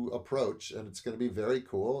new approach, and it's going to be very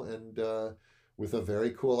cool and with a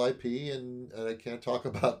very cool IP, and I can't talk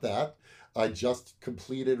about that. I just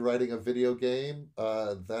completed writing a video game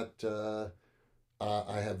that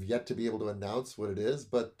I have yet to be able to announce what it is,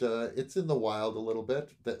 but it's in the wild a little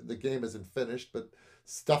bit. The game isn't finished, but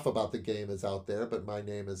stuff about the game is out there, but my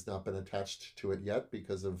name has not been attached to it yet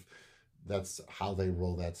because of that's how they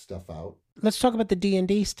roll that stuff out. Let's talk about the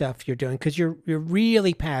D&D stuff you're doing, because you're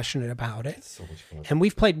really passionate about it. It's so much fun. And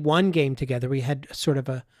we've played one game together. We had sort of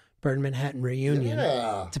a Burn Manhattan reunion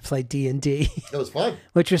to play D&D. It was fun.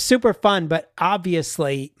 Which was super fun, but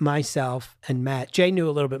obviously myself and Matt, Jay knew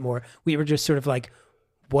a little bit more. We were just sort of like,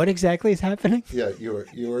 what exactly is happening? Yeah, you were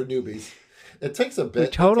newbies. It takes a bit.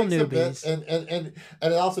 We're total newbies. And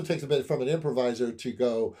it also takes a bit from an improviser to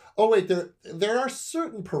go, oh, wait, there are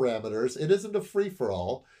certain parameters. It isn't a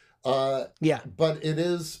free-for-all. Yeah. But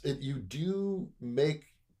you do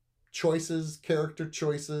make choices, character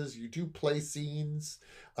choices. You do play scenes.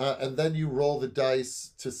 And then you roll the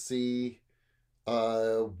dice to see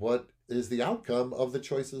what is the outcome of the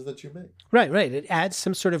choices that you make. Right. It adds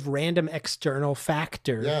some sort of random external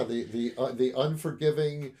factor. Yeah, the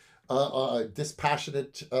unforgiving...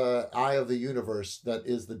 dispassionate eye of the universe that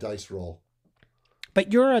is the dice roll.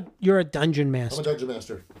 But you're a dungeon master. I'm a dungeon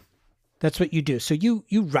master. That's what you do. So you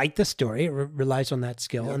write the story. It relies on that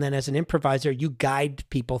skill. Yep. And then as an improviser, you guide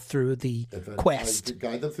people through the quest. I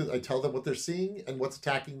guide them through. I tell them what they're seeing and what's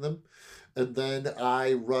attacking them. And then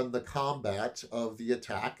I run the combat of the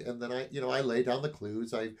attack. And then I lay down the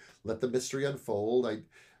clues. I let the mystery unfold.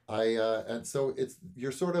 And so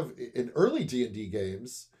you're sort of in early D&D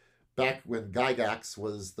games, back when Gygax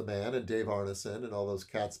was the man and Dave Arneson and all those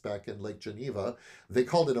cats back in Lake Geneva, they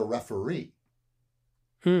called it a referee.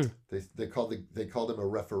 They called him a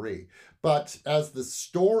referee. But as the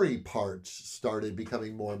story part started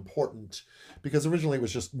becoming more important, because originally it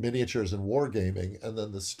was just miniatures and wargaming, and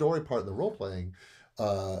then the story part and the role playing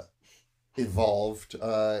evolved.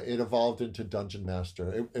 It evolved into Dungeon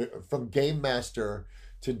Master, from Game Master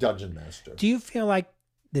to Dungeon Master. Do you feel like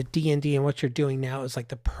the D&D and what you're doing now is like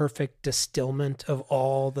the perfect distillment of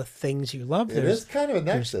all the things you love? It is kind of a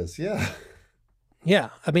nexus, yeah.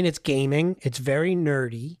 Yeah. I mean, it's gaming. It's very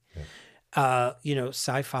nerdy,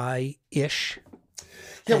 sci-fi-ish.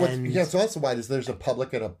 Yeah, so that's why there's a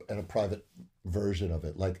public and a private version of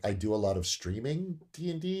it. Like, I do a lot of streaming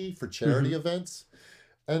D&D for charity events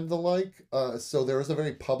and the like. So there is a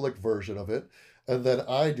very public version of it. And then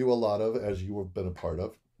I do a lot of, as you have been a part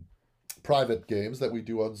of, private games that we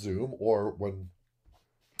do on Zoom, or when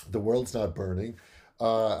the world's not burning,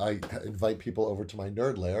 I invite people over to my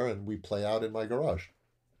nerd lair and we play out in my garage.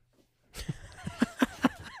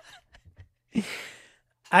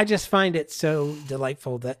 I just find it so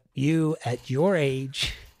delightful that you, at your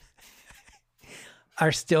age,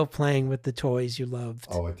 are still playing with the toys you loved.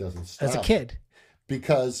 Oh, it doesn't stop. As a kid.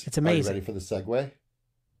 Because, it's amazing. Are you ready for the segue?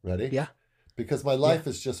 Ready? Yeah. Because my life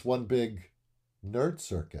is just one big Nerd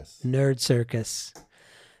Circus. Nerd Circus.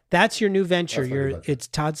 That's your new venture. Venture. It's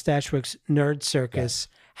Todd Stashwick's Nerd Circus.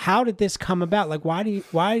 Yeah. How did this come about? Like, why do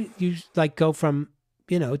you like go from,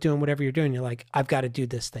 doing whatever you're doing? You're like, I've got to do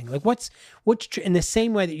this thing. Like, what's in the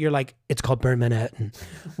same way that you're like, it's called Burn Manhattan.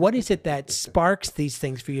 What is it that sparks these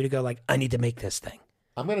things for you to go like, I need to make this thing?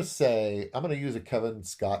 I'm going to use a Kevin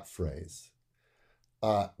Scott phrase,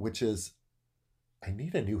 which is, I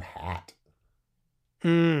need a new hat.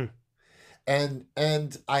 And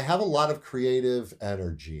I have a lot of creative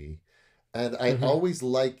energy, and I always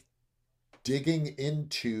like digging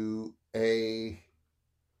into a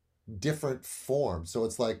different form. So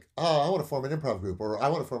it's like, I want to form an improv group, or I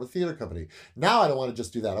want to form a theater company. Now I don't want to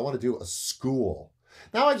just do that. I want to do a school.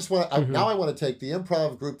 Now I just want to, now I want to take the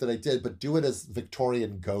improv group that I did, but do it as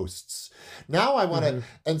Victorian ghosts. Now I want to,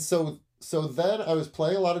 and so then I was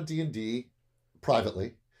playing a lot of D&D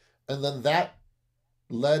privately, and then that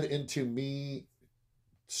led into me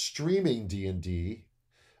streaming D&D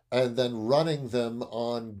and then running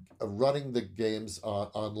the games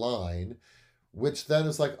online, which then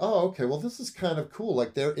is like, oh, okay, well, this is kind of cool.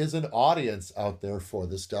 Like, there is an audience out there for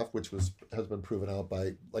this stuff, which has been proven out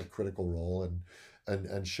by like Critical Role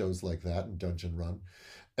and shows like that, and Dungeon Run.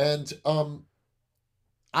 And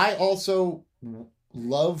I also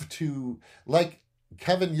love to, like,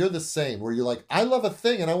 Kevin, you're the same, where you're like, I love a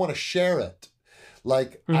thing and I want to share it.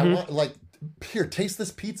 Like, I want, like, here, taste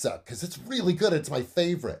this pizza because it's really good. It's my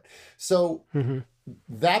favorite. So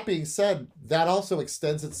that being said, that also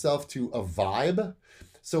extends itself to a vibe.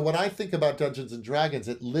 So when I think about Dungeons and Dragons,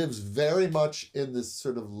 it lives very much in this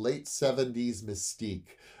sort of late 70s mystique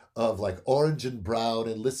of like orange and brown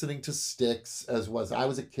and listening to Styx, as I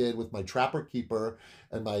was a kid with my Trapper Keeper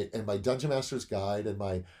and my Dungeon Master's Guide and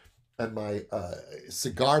my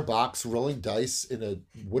cigar box, rolling dice in a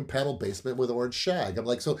wood panel basement with orange shag. I'm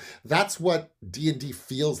like, so that's what D&D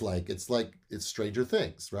feels like. It's like, it's Stranger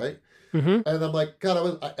Things, right? And I'm like,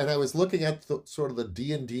 God, I was looking at sort of the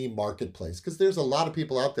D&D marketplace, because there's a lot of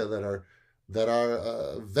people out there that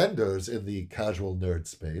are vendors in the casual nerd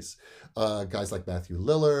space. Guys like Matthew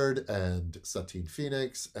Lillard and Satine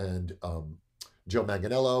Phoenix and Joe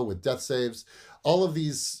Manganiello with Death Saves. All of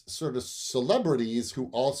these sort of celebrities who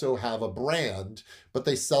also have a brand, but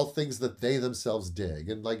they sell things that they themselves dig.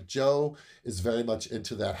 And like Joe is very much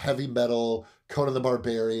into that heavy metal, Conan the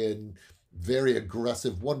Barbarian, very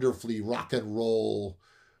aggressive, wonderfully rock and roll,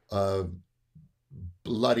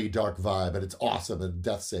 bloody dark vibe, and it's awesome, and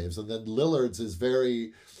Death Saves. And then Lillard's is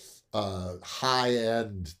very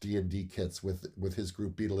high-end D&D kits with his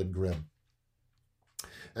group Beetle and Grimm.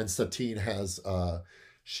 And Satine has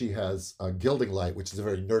Gilding Light, which is a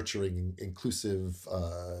very nurturing, inclusive,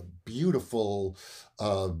 beautiful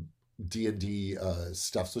D&D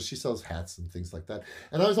stuff. So she sells hats and things like that.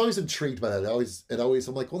 And I was always intrigued by that.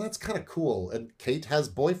 I'm like, well, that's kind of cool. And Kate has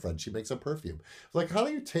Boyfriend. She makes a perfume. Like, how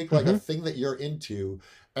do you take like a thing that you're into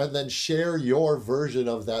and then share your version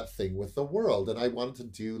of that thing with the world? And I wanted to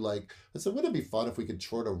do like, I said, wouldn't it be fun if we could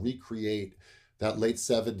sort of recreate that late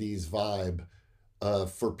 70s vibe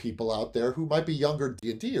for people out there who might be younger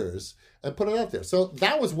D&Ders and put it out there. So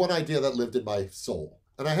that was one idea that lived in my soul.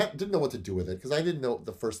 And I didn't know what to do with it, because I didn't know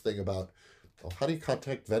the first thing about, how do you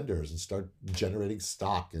contact vendors and start generating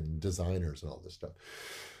stock and designers and all this stuff.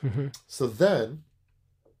 So then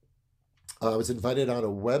I was invited on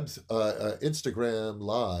a Instagram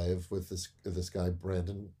live with this guy,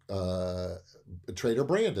 Brandon, Trader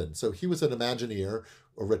Brandon. So he was an Imagineer,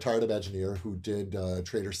 a retired Imagineer who did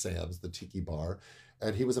Trader Sam's, the tiki bar.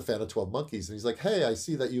 And he was a fan of 12 Monkeys. And he's like, hey, I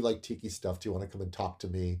see that you like tiki stuff. Do you want to come and talk to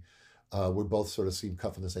me? We both sort of seem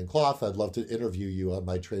cut from the same cloth. I'd love to interview you on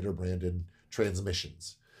my Trader Brandon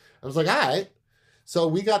transmissions. I was like, all right. So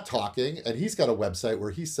we got talking, and he's got a website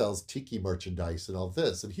where he sells tiki merchandise and all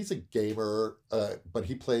this. And he's a gamer, but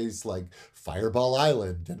he plays like Fireball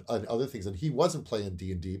Island and other things. And he wasn't playing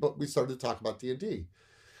D&D, but we started to talk about D&D.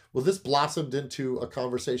 Well, this blossomed into a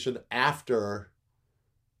conversation after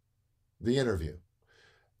the interview.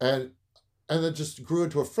 And then just grew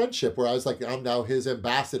into a friendship where I was like, I'm now his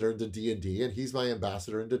ambassador into D&D, and he's my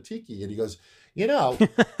ambassador into tiki. And he goes, you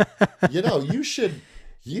should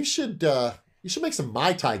make some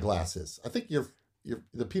Mai Tai glasses. I think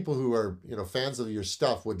the people who are, fans of your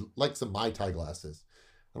stuff would like some Mai Tai glasses.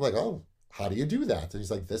 I'm like, oh, how do you do that? And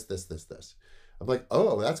he's like, this. I'm like,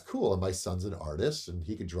 oh, that's cool. And my son's an artist, and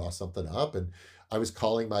he could draw something up. And I was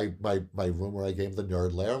calling my room where I gave the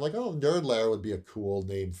Nerd Lair. I'm like, oh, Nerd Lair would be a cool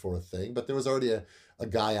name for a thing. But there was already a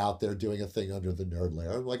guy out there doing a thing under the Nerd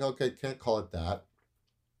Lair. I'm like, okay, can't call it that.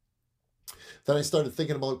 Then I started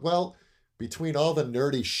thinking about, well, between all the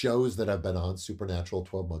nerdy shows that I've been on, Supernatural,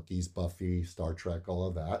 12 Monkeys, Buffy, Star Trek, all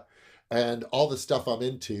of that, and all the stuff I'm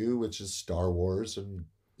into, which is Star Wars and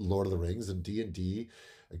Lord of the Rings and D&D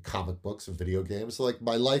and comic books and video games. Like,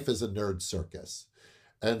 my life is a nerd circus.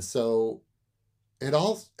 And so and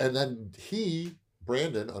then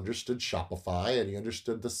Brandon, understood Shopify, and he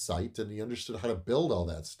understood the site, and he understood how to build all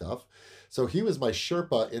that stuff. So he was my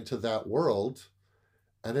Sherpa into that world,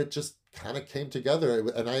 and it just kind of came together.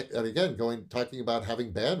 And again, talking about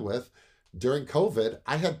having bandwidth during COVID,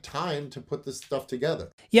 I had time to put this stuff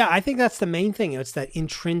together. Yeah, I think that's the main thing. It's that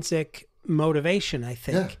intrinsic motivation, I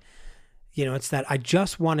think. Yeah. It's that I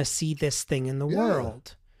just want to see this thing in the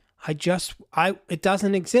world. It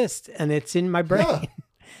doesn't exist, and it's in my brain. Yeah.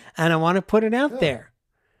 And I want to put it out there.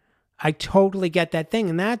 I totally get that thing.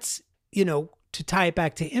 And that's, to tie it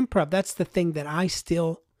back to improv, that's the thing that I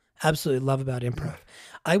still absolutely love about improv. Yeah.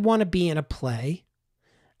 I want to be in a play,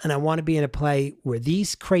 and I want to be in a play where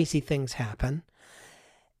these crazy things happen,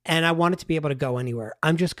 and I want it to be able to go anywhere.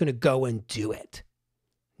 I'm just going to go and do it.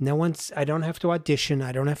 I don't have to audition.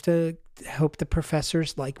 I don't have to hope the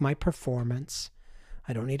professors like my performance.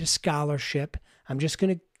 I don't need a scholarship. I'm just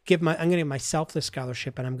going to give myself the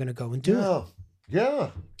scholarship, and I'm going to go and do it. Yeah.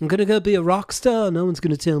 I'm going to go be a rock star. No one's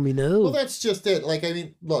going to tell me no. Well, that's just it. Like, I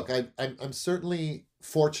mean, look, I'm certainly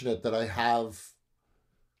fortunate that I have,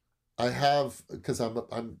 because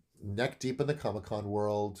I'm neck deep in the Comic-Con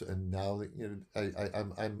world, and now,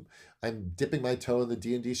 I'm dipping my toe in the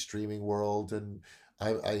D&D streaming world, and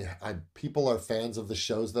people are fans of the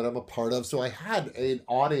shows that I'm a part of. So I had an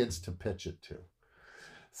audience to pitch it to.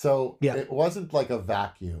 So it wasn't like a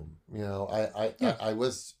vacuum, I've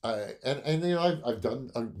done,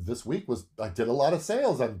 this week I did a lot of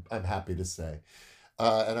sales. I'm happy to say.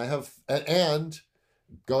 And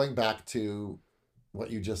going back to what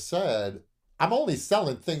you just said, I'm only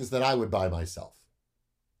selling things that I would buy myself.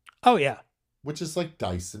 Oh yeah. Which is like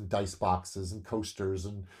dice and dice boxes and coasters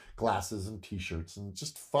and glasses and t-shirts and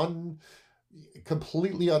just fun,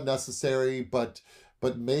 completely unnecessary, but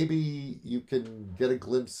maybe you can get a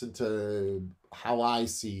glimpse into how I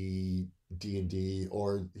see D&D,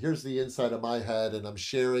 or here's the inside of my head, and I'm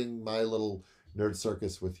sharing my little nerd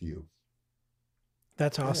circus with you.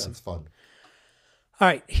 That's awesome. It's fun. All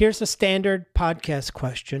right, here's a standard podcast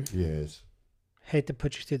question. Yes. Hate to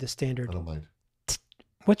put you through the standard. I don't mind.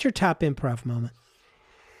 What's your top improv moment?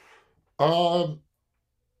 Oh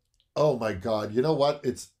my God. You know what?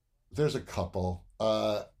 There's a couple.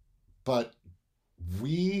 But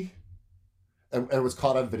it was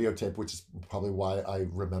caught on videotape, which is probably why I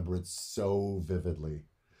remember it so vividly.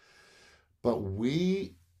 But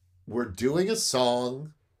we were doing a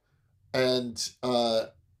song, and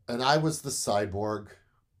I was the cyborg.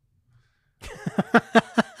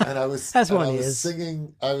 And I was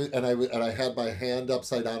singing. I had my hand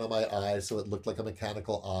upside down on my eye, so it looked like a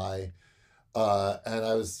mechanical eye.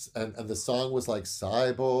 And the song was like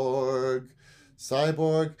cyborg,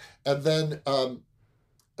 and then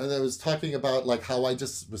I was talking about like how I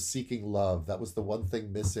just was seeking love. That was the one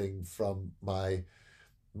thing missing from my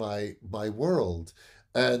world,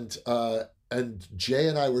 and Jay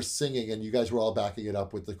and I were singing, and you guys were all backing it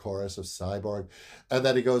up with the chorus of cyborg, and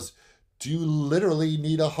then he goes, "Do you literally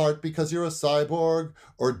need a heart because you're a cyborg,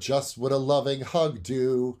 or just would a loving hug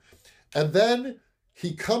do?" And then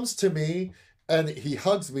he comes to me and he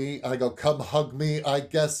hugs me, and I go, "Come hug me, I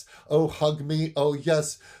guess. Oh, hug me, oh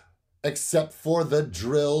yes, except for the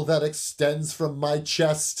drill that extends from my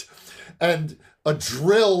chest." And a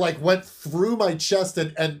drill like went through my chest,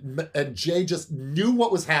 and Jay just knew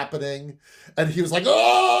what was happening, and he was like,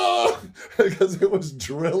 "Oh!" because it was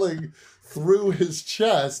drilling through his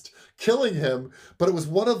chest, killing him. But it was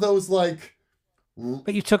one of those like...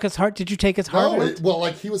 But you took his heart? Did you take his heart? No,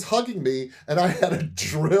 like he was hugging me, and I had a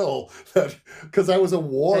drill because I was a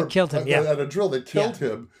war... That killed him, and a drill that killed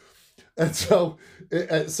him. And so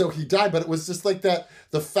he died, but it was just like that.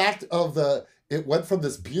 The fact of it went from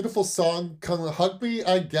this beautiful song, "Come hug me,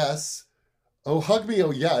 I guess. Oh, hug me,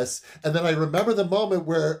 oh yes." And then I remember the moment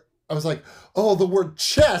where I was like, "Oh, the word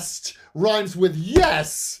chest rhymes with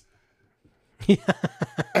yes."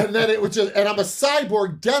 And then it was just, and I'm a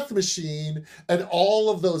cyborg death machine, and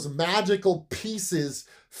all of those magical pieces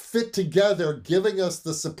fit together, giving us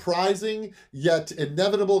the surprising yet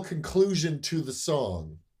inevitable conclusion to the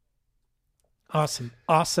song. Awesome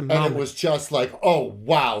And moment. It was just like, oh,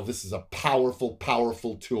 wow, this is a powerful,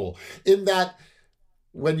 powerful tool. In that,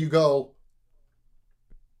 when you go,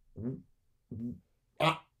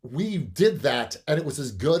 we did that, and it was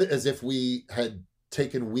as good as if we had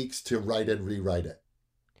taken weeks to write and rewrite it.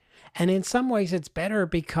 And in some ways it's better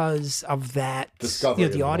because of that. Discovery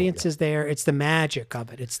the audience is there. It's the magic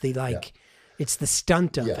of it. It's the it's the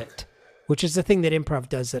stunt of it, which is the thing that improv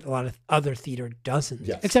does that a lot of other theater doesn't.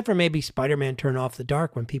 Yes. Except for maybe Spider-Man Turn Off the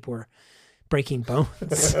Dark when people were breaking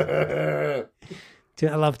bones. I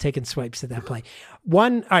love taking swipes at that play.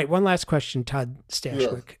 One last question, Todd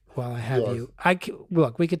Stashwick, while I have you.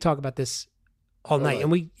 Look, we could talk about this all night,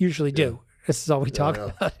 and we usually do. This is all we talk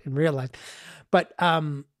about in real life. But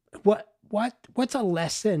what's a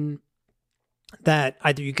lesson that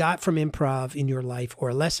either you got from improv in your life or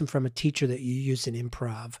a lesson from a teacher that you use in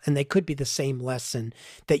improv, and they could be the same lesson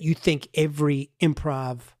that you think every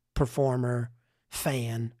improv performer,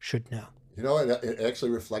 fan should know? It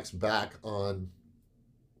actually reflects back on,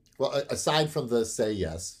 well, aside from the say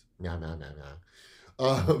yes,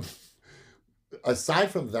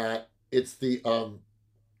 aside from that, it's the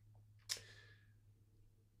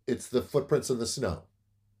footprints in the snow.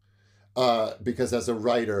 Because as a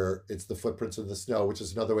writer, it's the footprints in the snow, which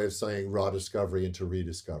is another way of saying raw discovery into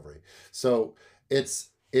rediscovery. So it's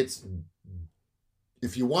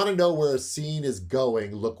if you want to know where a scene is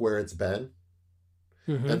going, look where it's been,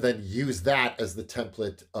 and then use that as the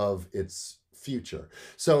template of its future.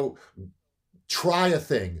 So try a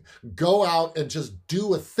thing, go out and just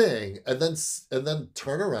do a thing, and then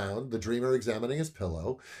turn around, the dreamer examining his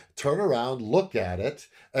pillow, turn around, look at it,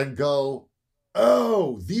 and go,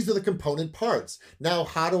 oh, these are the component parts. Now,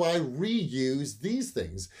 how do I reuse these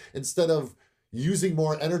things? Instead of using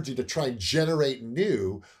more energy to try and generate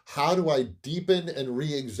new, how do I deepen and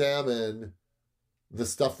re-examine the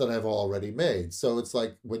stuff that I've already made? So it's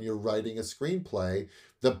like when you're writing a screenplay,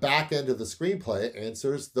 the back end of the screenplay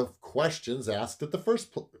answers the questions asked at the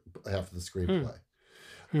first half of the screenplay.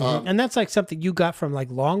 And that's like something you got from like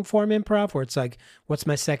long form improv, where it's like, what's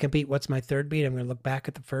my second beat? What's my third beat? I'm going to look back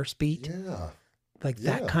at the first beat. Yeah. Like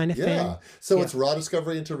that kind of thing. So it's raw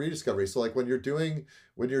discovery into rediscovery. So like when you're just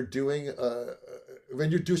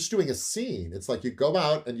doing a scene, it's like you go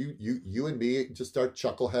out and you and me just start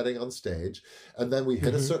chuckleheading on stage, and then we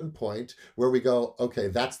hit a certain point where we go, okay,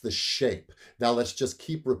 that's the shape. Now let's just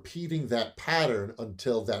keep repeating that pattern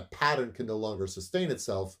until that pattern can no longer sustain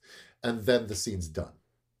itself, and then the scene's done.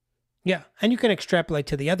 Yeah, and you can extrapolate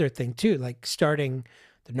to the other thing too, like starting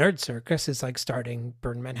the Nerd Circus is like starting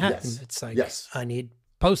Burn Manhattan. Yes. It's like, yes. I need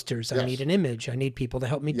posters, yes. I need an image, I need people to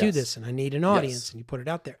help me do this, and I need an audience, and you put it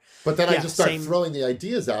out there. But then I just start throwing the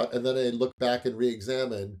ideas out, and then I look back and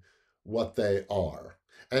re-examine what they are.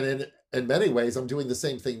 And in many ways, I'm doing the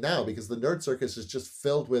same thing now, because the Nerd Circus is just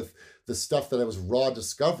filled with the stuff that I was raw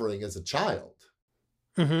discovering as a child.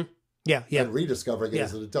 Yeah. And rediscovering it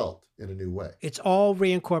as an adult in a new way. It's all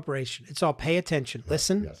reincorporation. It's all pay attention.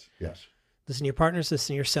 Listen. Yes. Listen to your partners,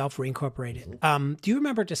 listen to yourself, reincorporate it. Do you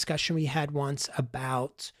remember a discussion we had once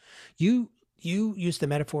about you used the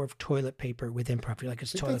metaphor of toilet paper with improv? You're like,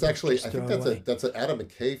 it's toilet paper. I think that's an Adam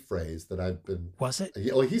McKay phrase that I've been. Was it?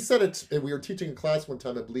 Well, he said it. We were teaching a class one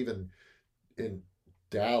time, I believe in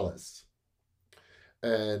Dallas,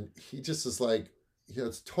 and he just is like,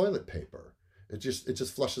 it's toilet paper. It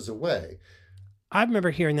just flushes away. I remember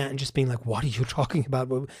hearing that and just being like, what are you talking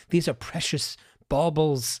about? These are precious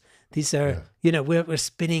baubles. These are, we're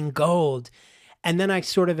spinning gold. And then I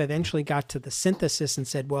sort of eventually got to the synthesis and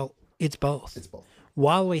said, well, it's both. It's both.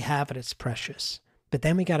 While we have it, it's precious. But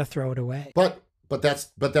then we got to throw it away. But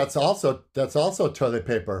that's also toilet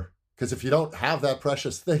paper. Because if you don't have that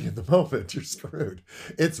precious thing in the moment, you're screwed.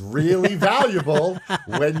 It's really valuable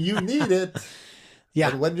when you need it.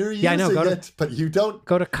 Yeah. And when you're using it, but you don't.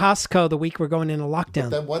 Go to Costco the week we're going into lockdown.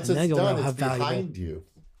 But then once it's done, it's behind you.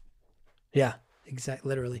 Yeah, exactly.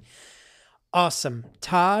 Literally. Awesome.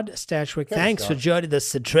 Todd Stashwick, thanks for joining the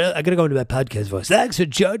Centralia. I got to go into my podcast voice. Thanks for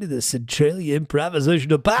joining the Centralia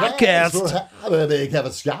Improvisational Podcast. Thanks for having me,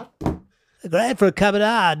 Kevin Scott. Glad for coming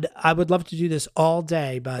on. I would love to do this all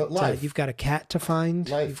day, but you've got a cat to find.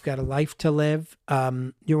 You've got a life to live.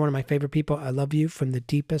 You're one of my favorite people. I love you from the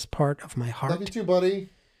deepest part of my heart. Love you too, buddy.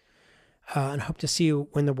 And hope to see you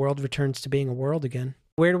when the world returns to being a world again.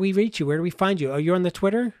 Where do we reach you? Where do we find you? Oh, you're on the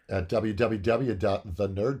Twitter? At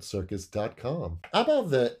www.thenerdcircus.com. I'm on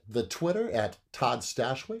the Twitter at Todd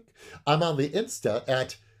Stashwick. I'm on the Insta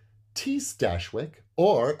at T Stashwick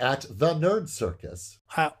or at The Nerd Circus.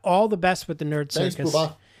 All the best with the Nerd Circus. Thanks,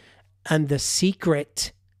 Booba. And the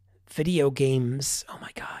secret video games. Oh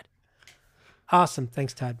my God. Awesome.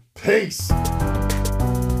 Thanks, Todd. Peace.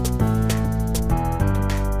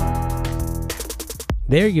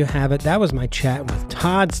 There you have it. That was my chat with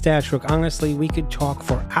Todd Stashwick. Honestly, we could talk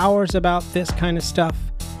for hours about this kind of stuff,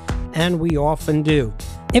 and we often do.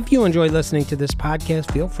 If you enjoy listening to this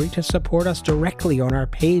podcast, feel free to support us directly on our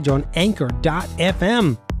page on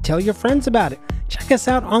anchor.fm. Tell your friends about it. Check us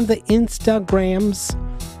out on the Instagrams,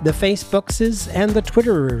 the Facebookses, and the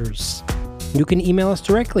Twitterers. You can email us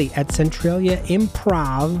directly at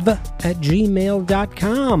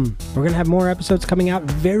centraliaimprov@gmail.com. We're going to have more episodes coming out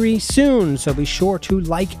very soon, so be sure to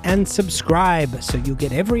like and subscribe so you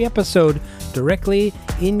get every episode directly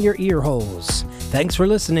in your ear holes. Thanks for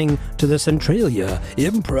listening to the Centralia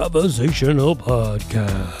Improvisational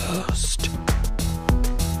Podcast.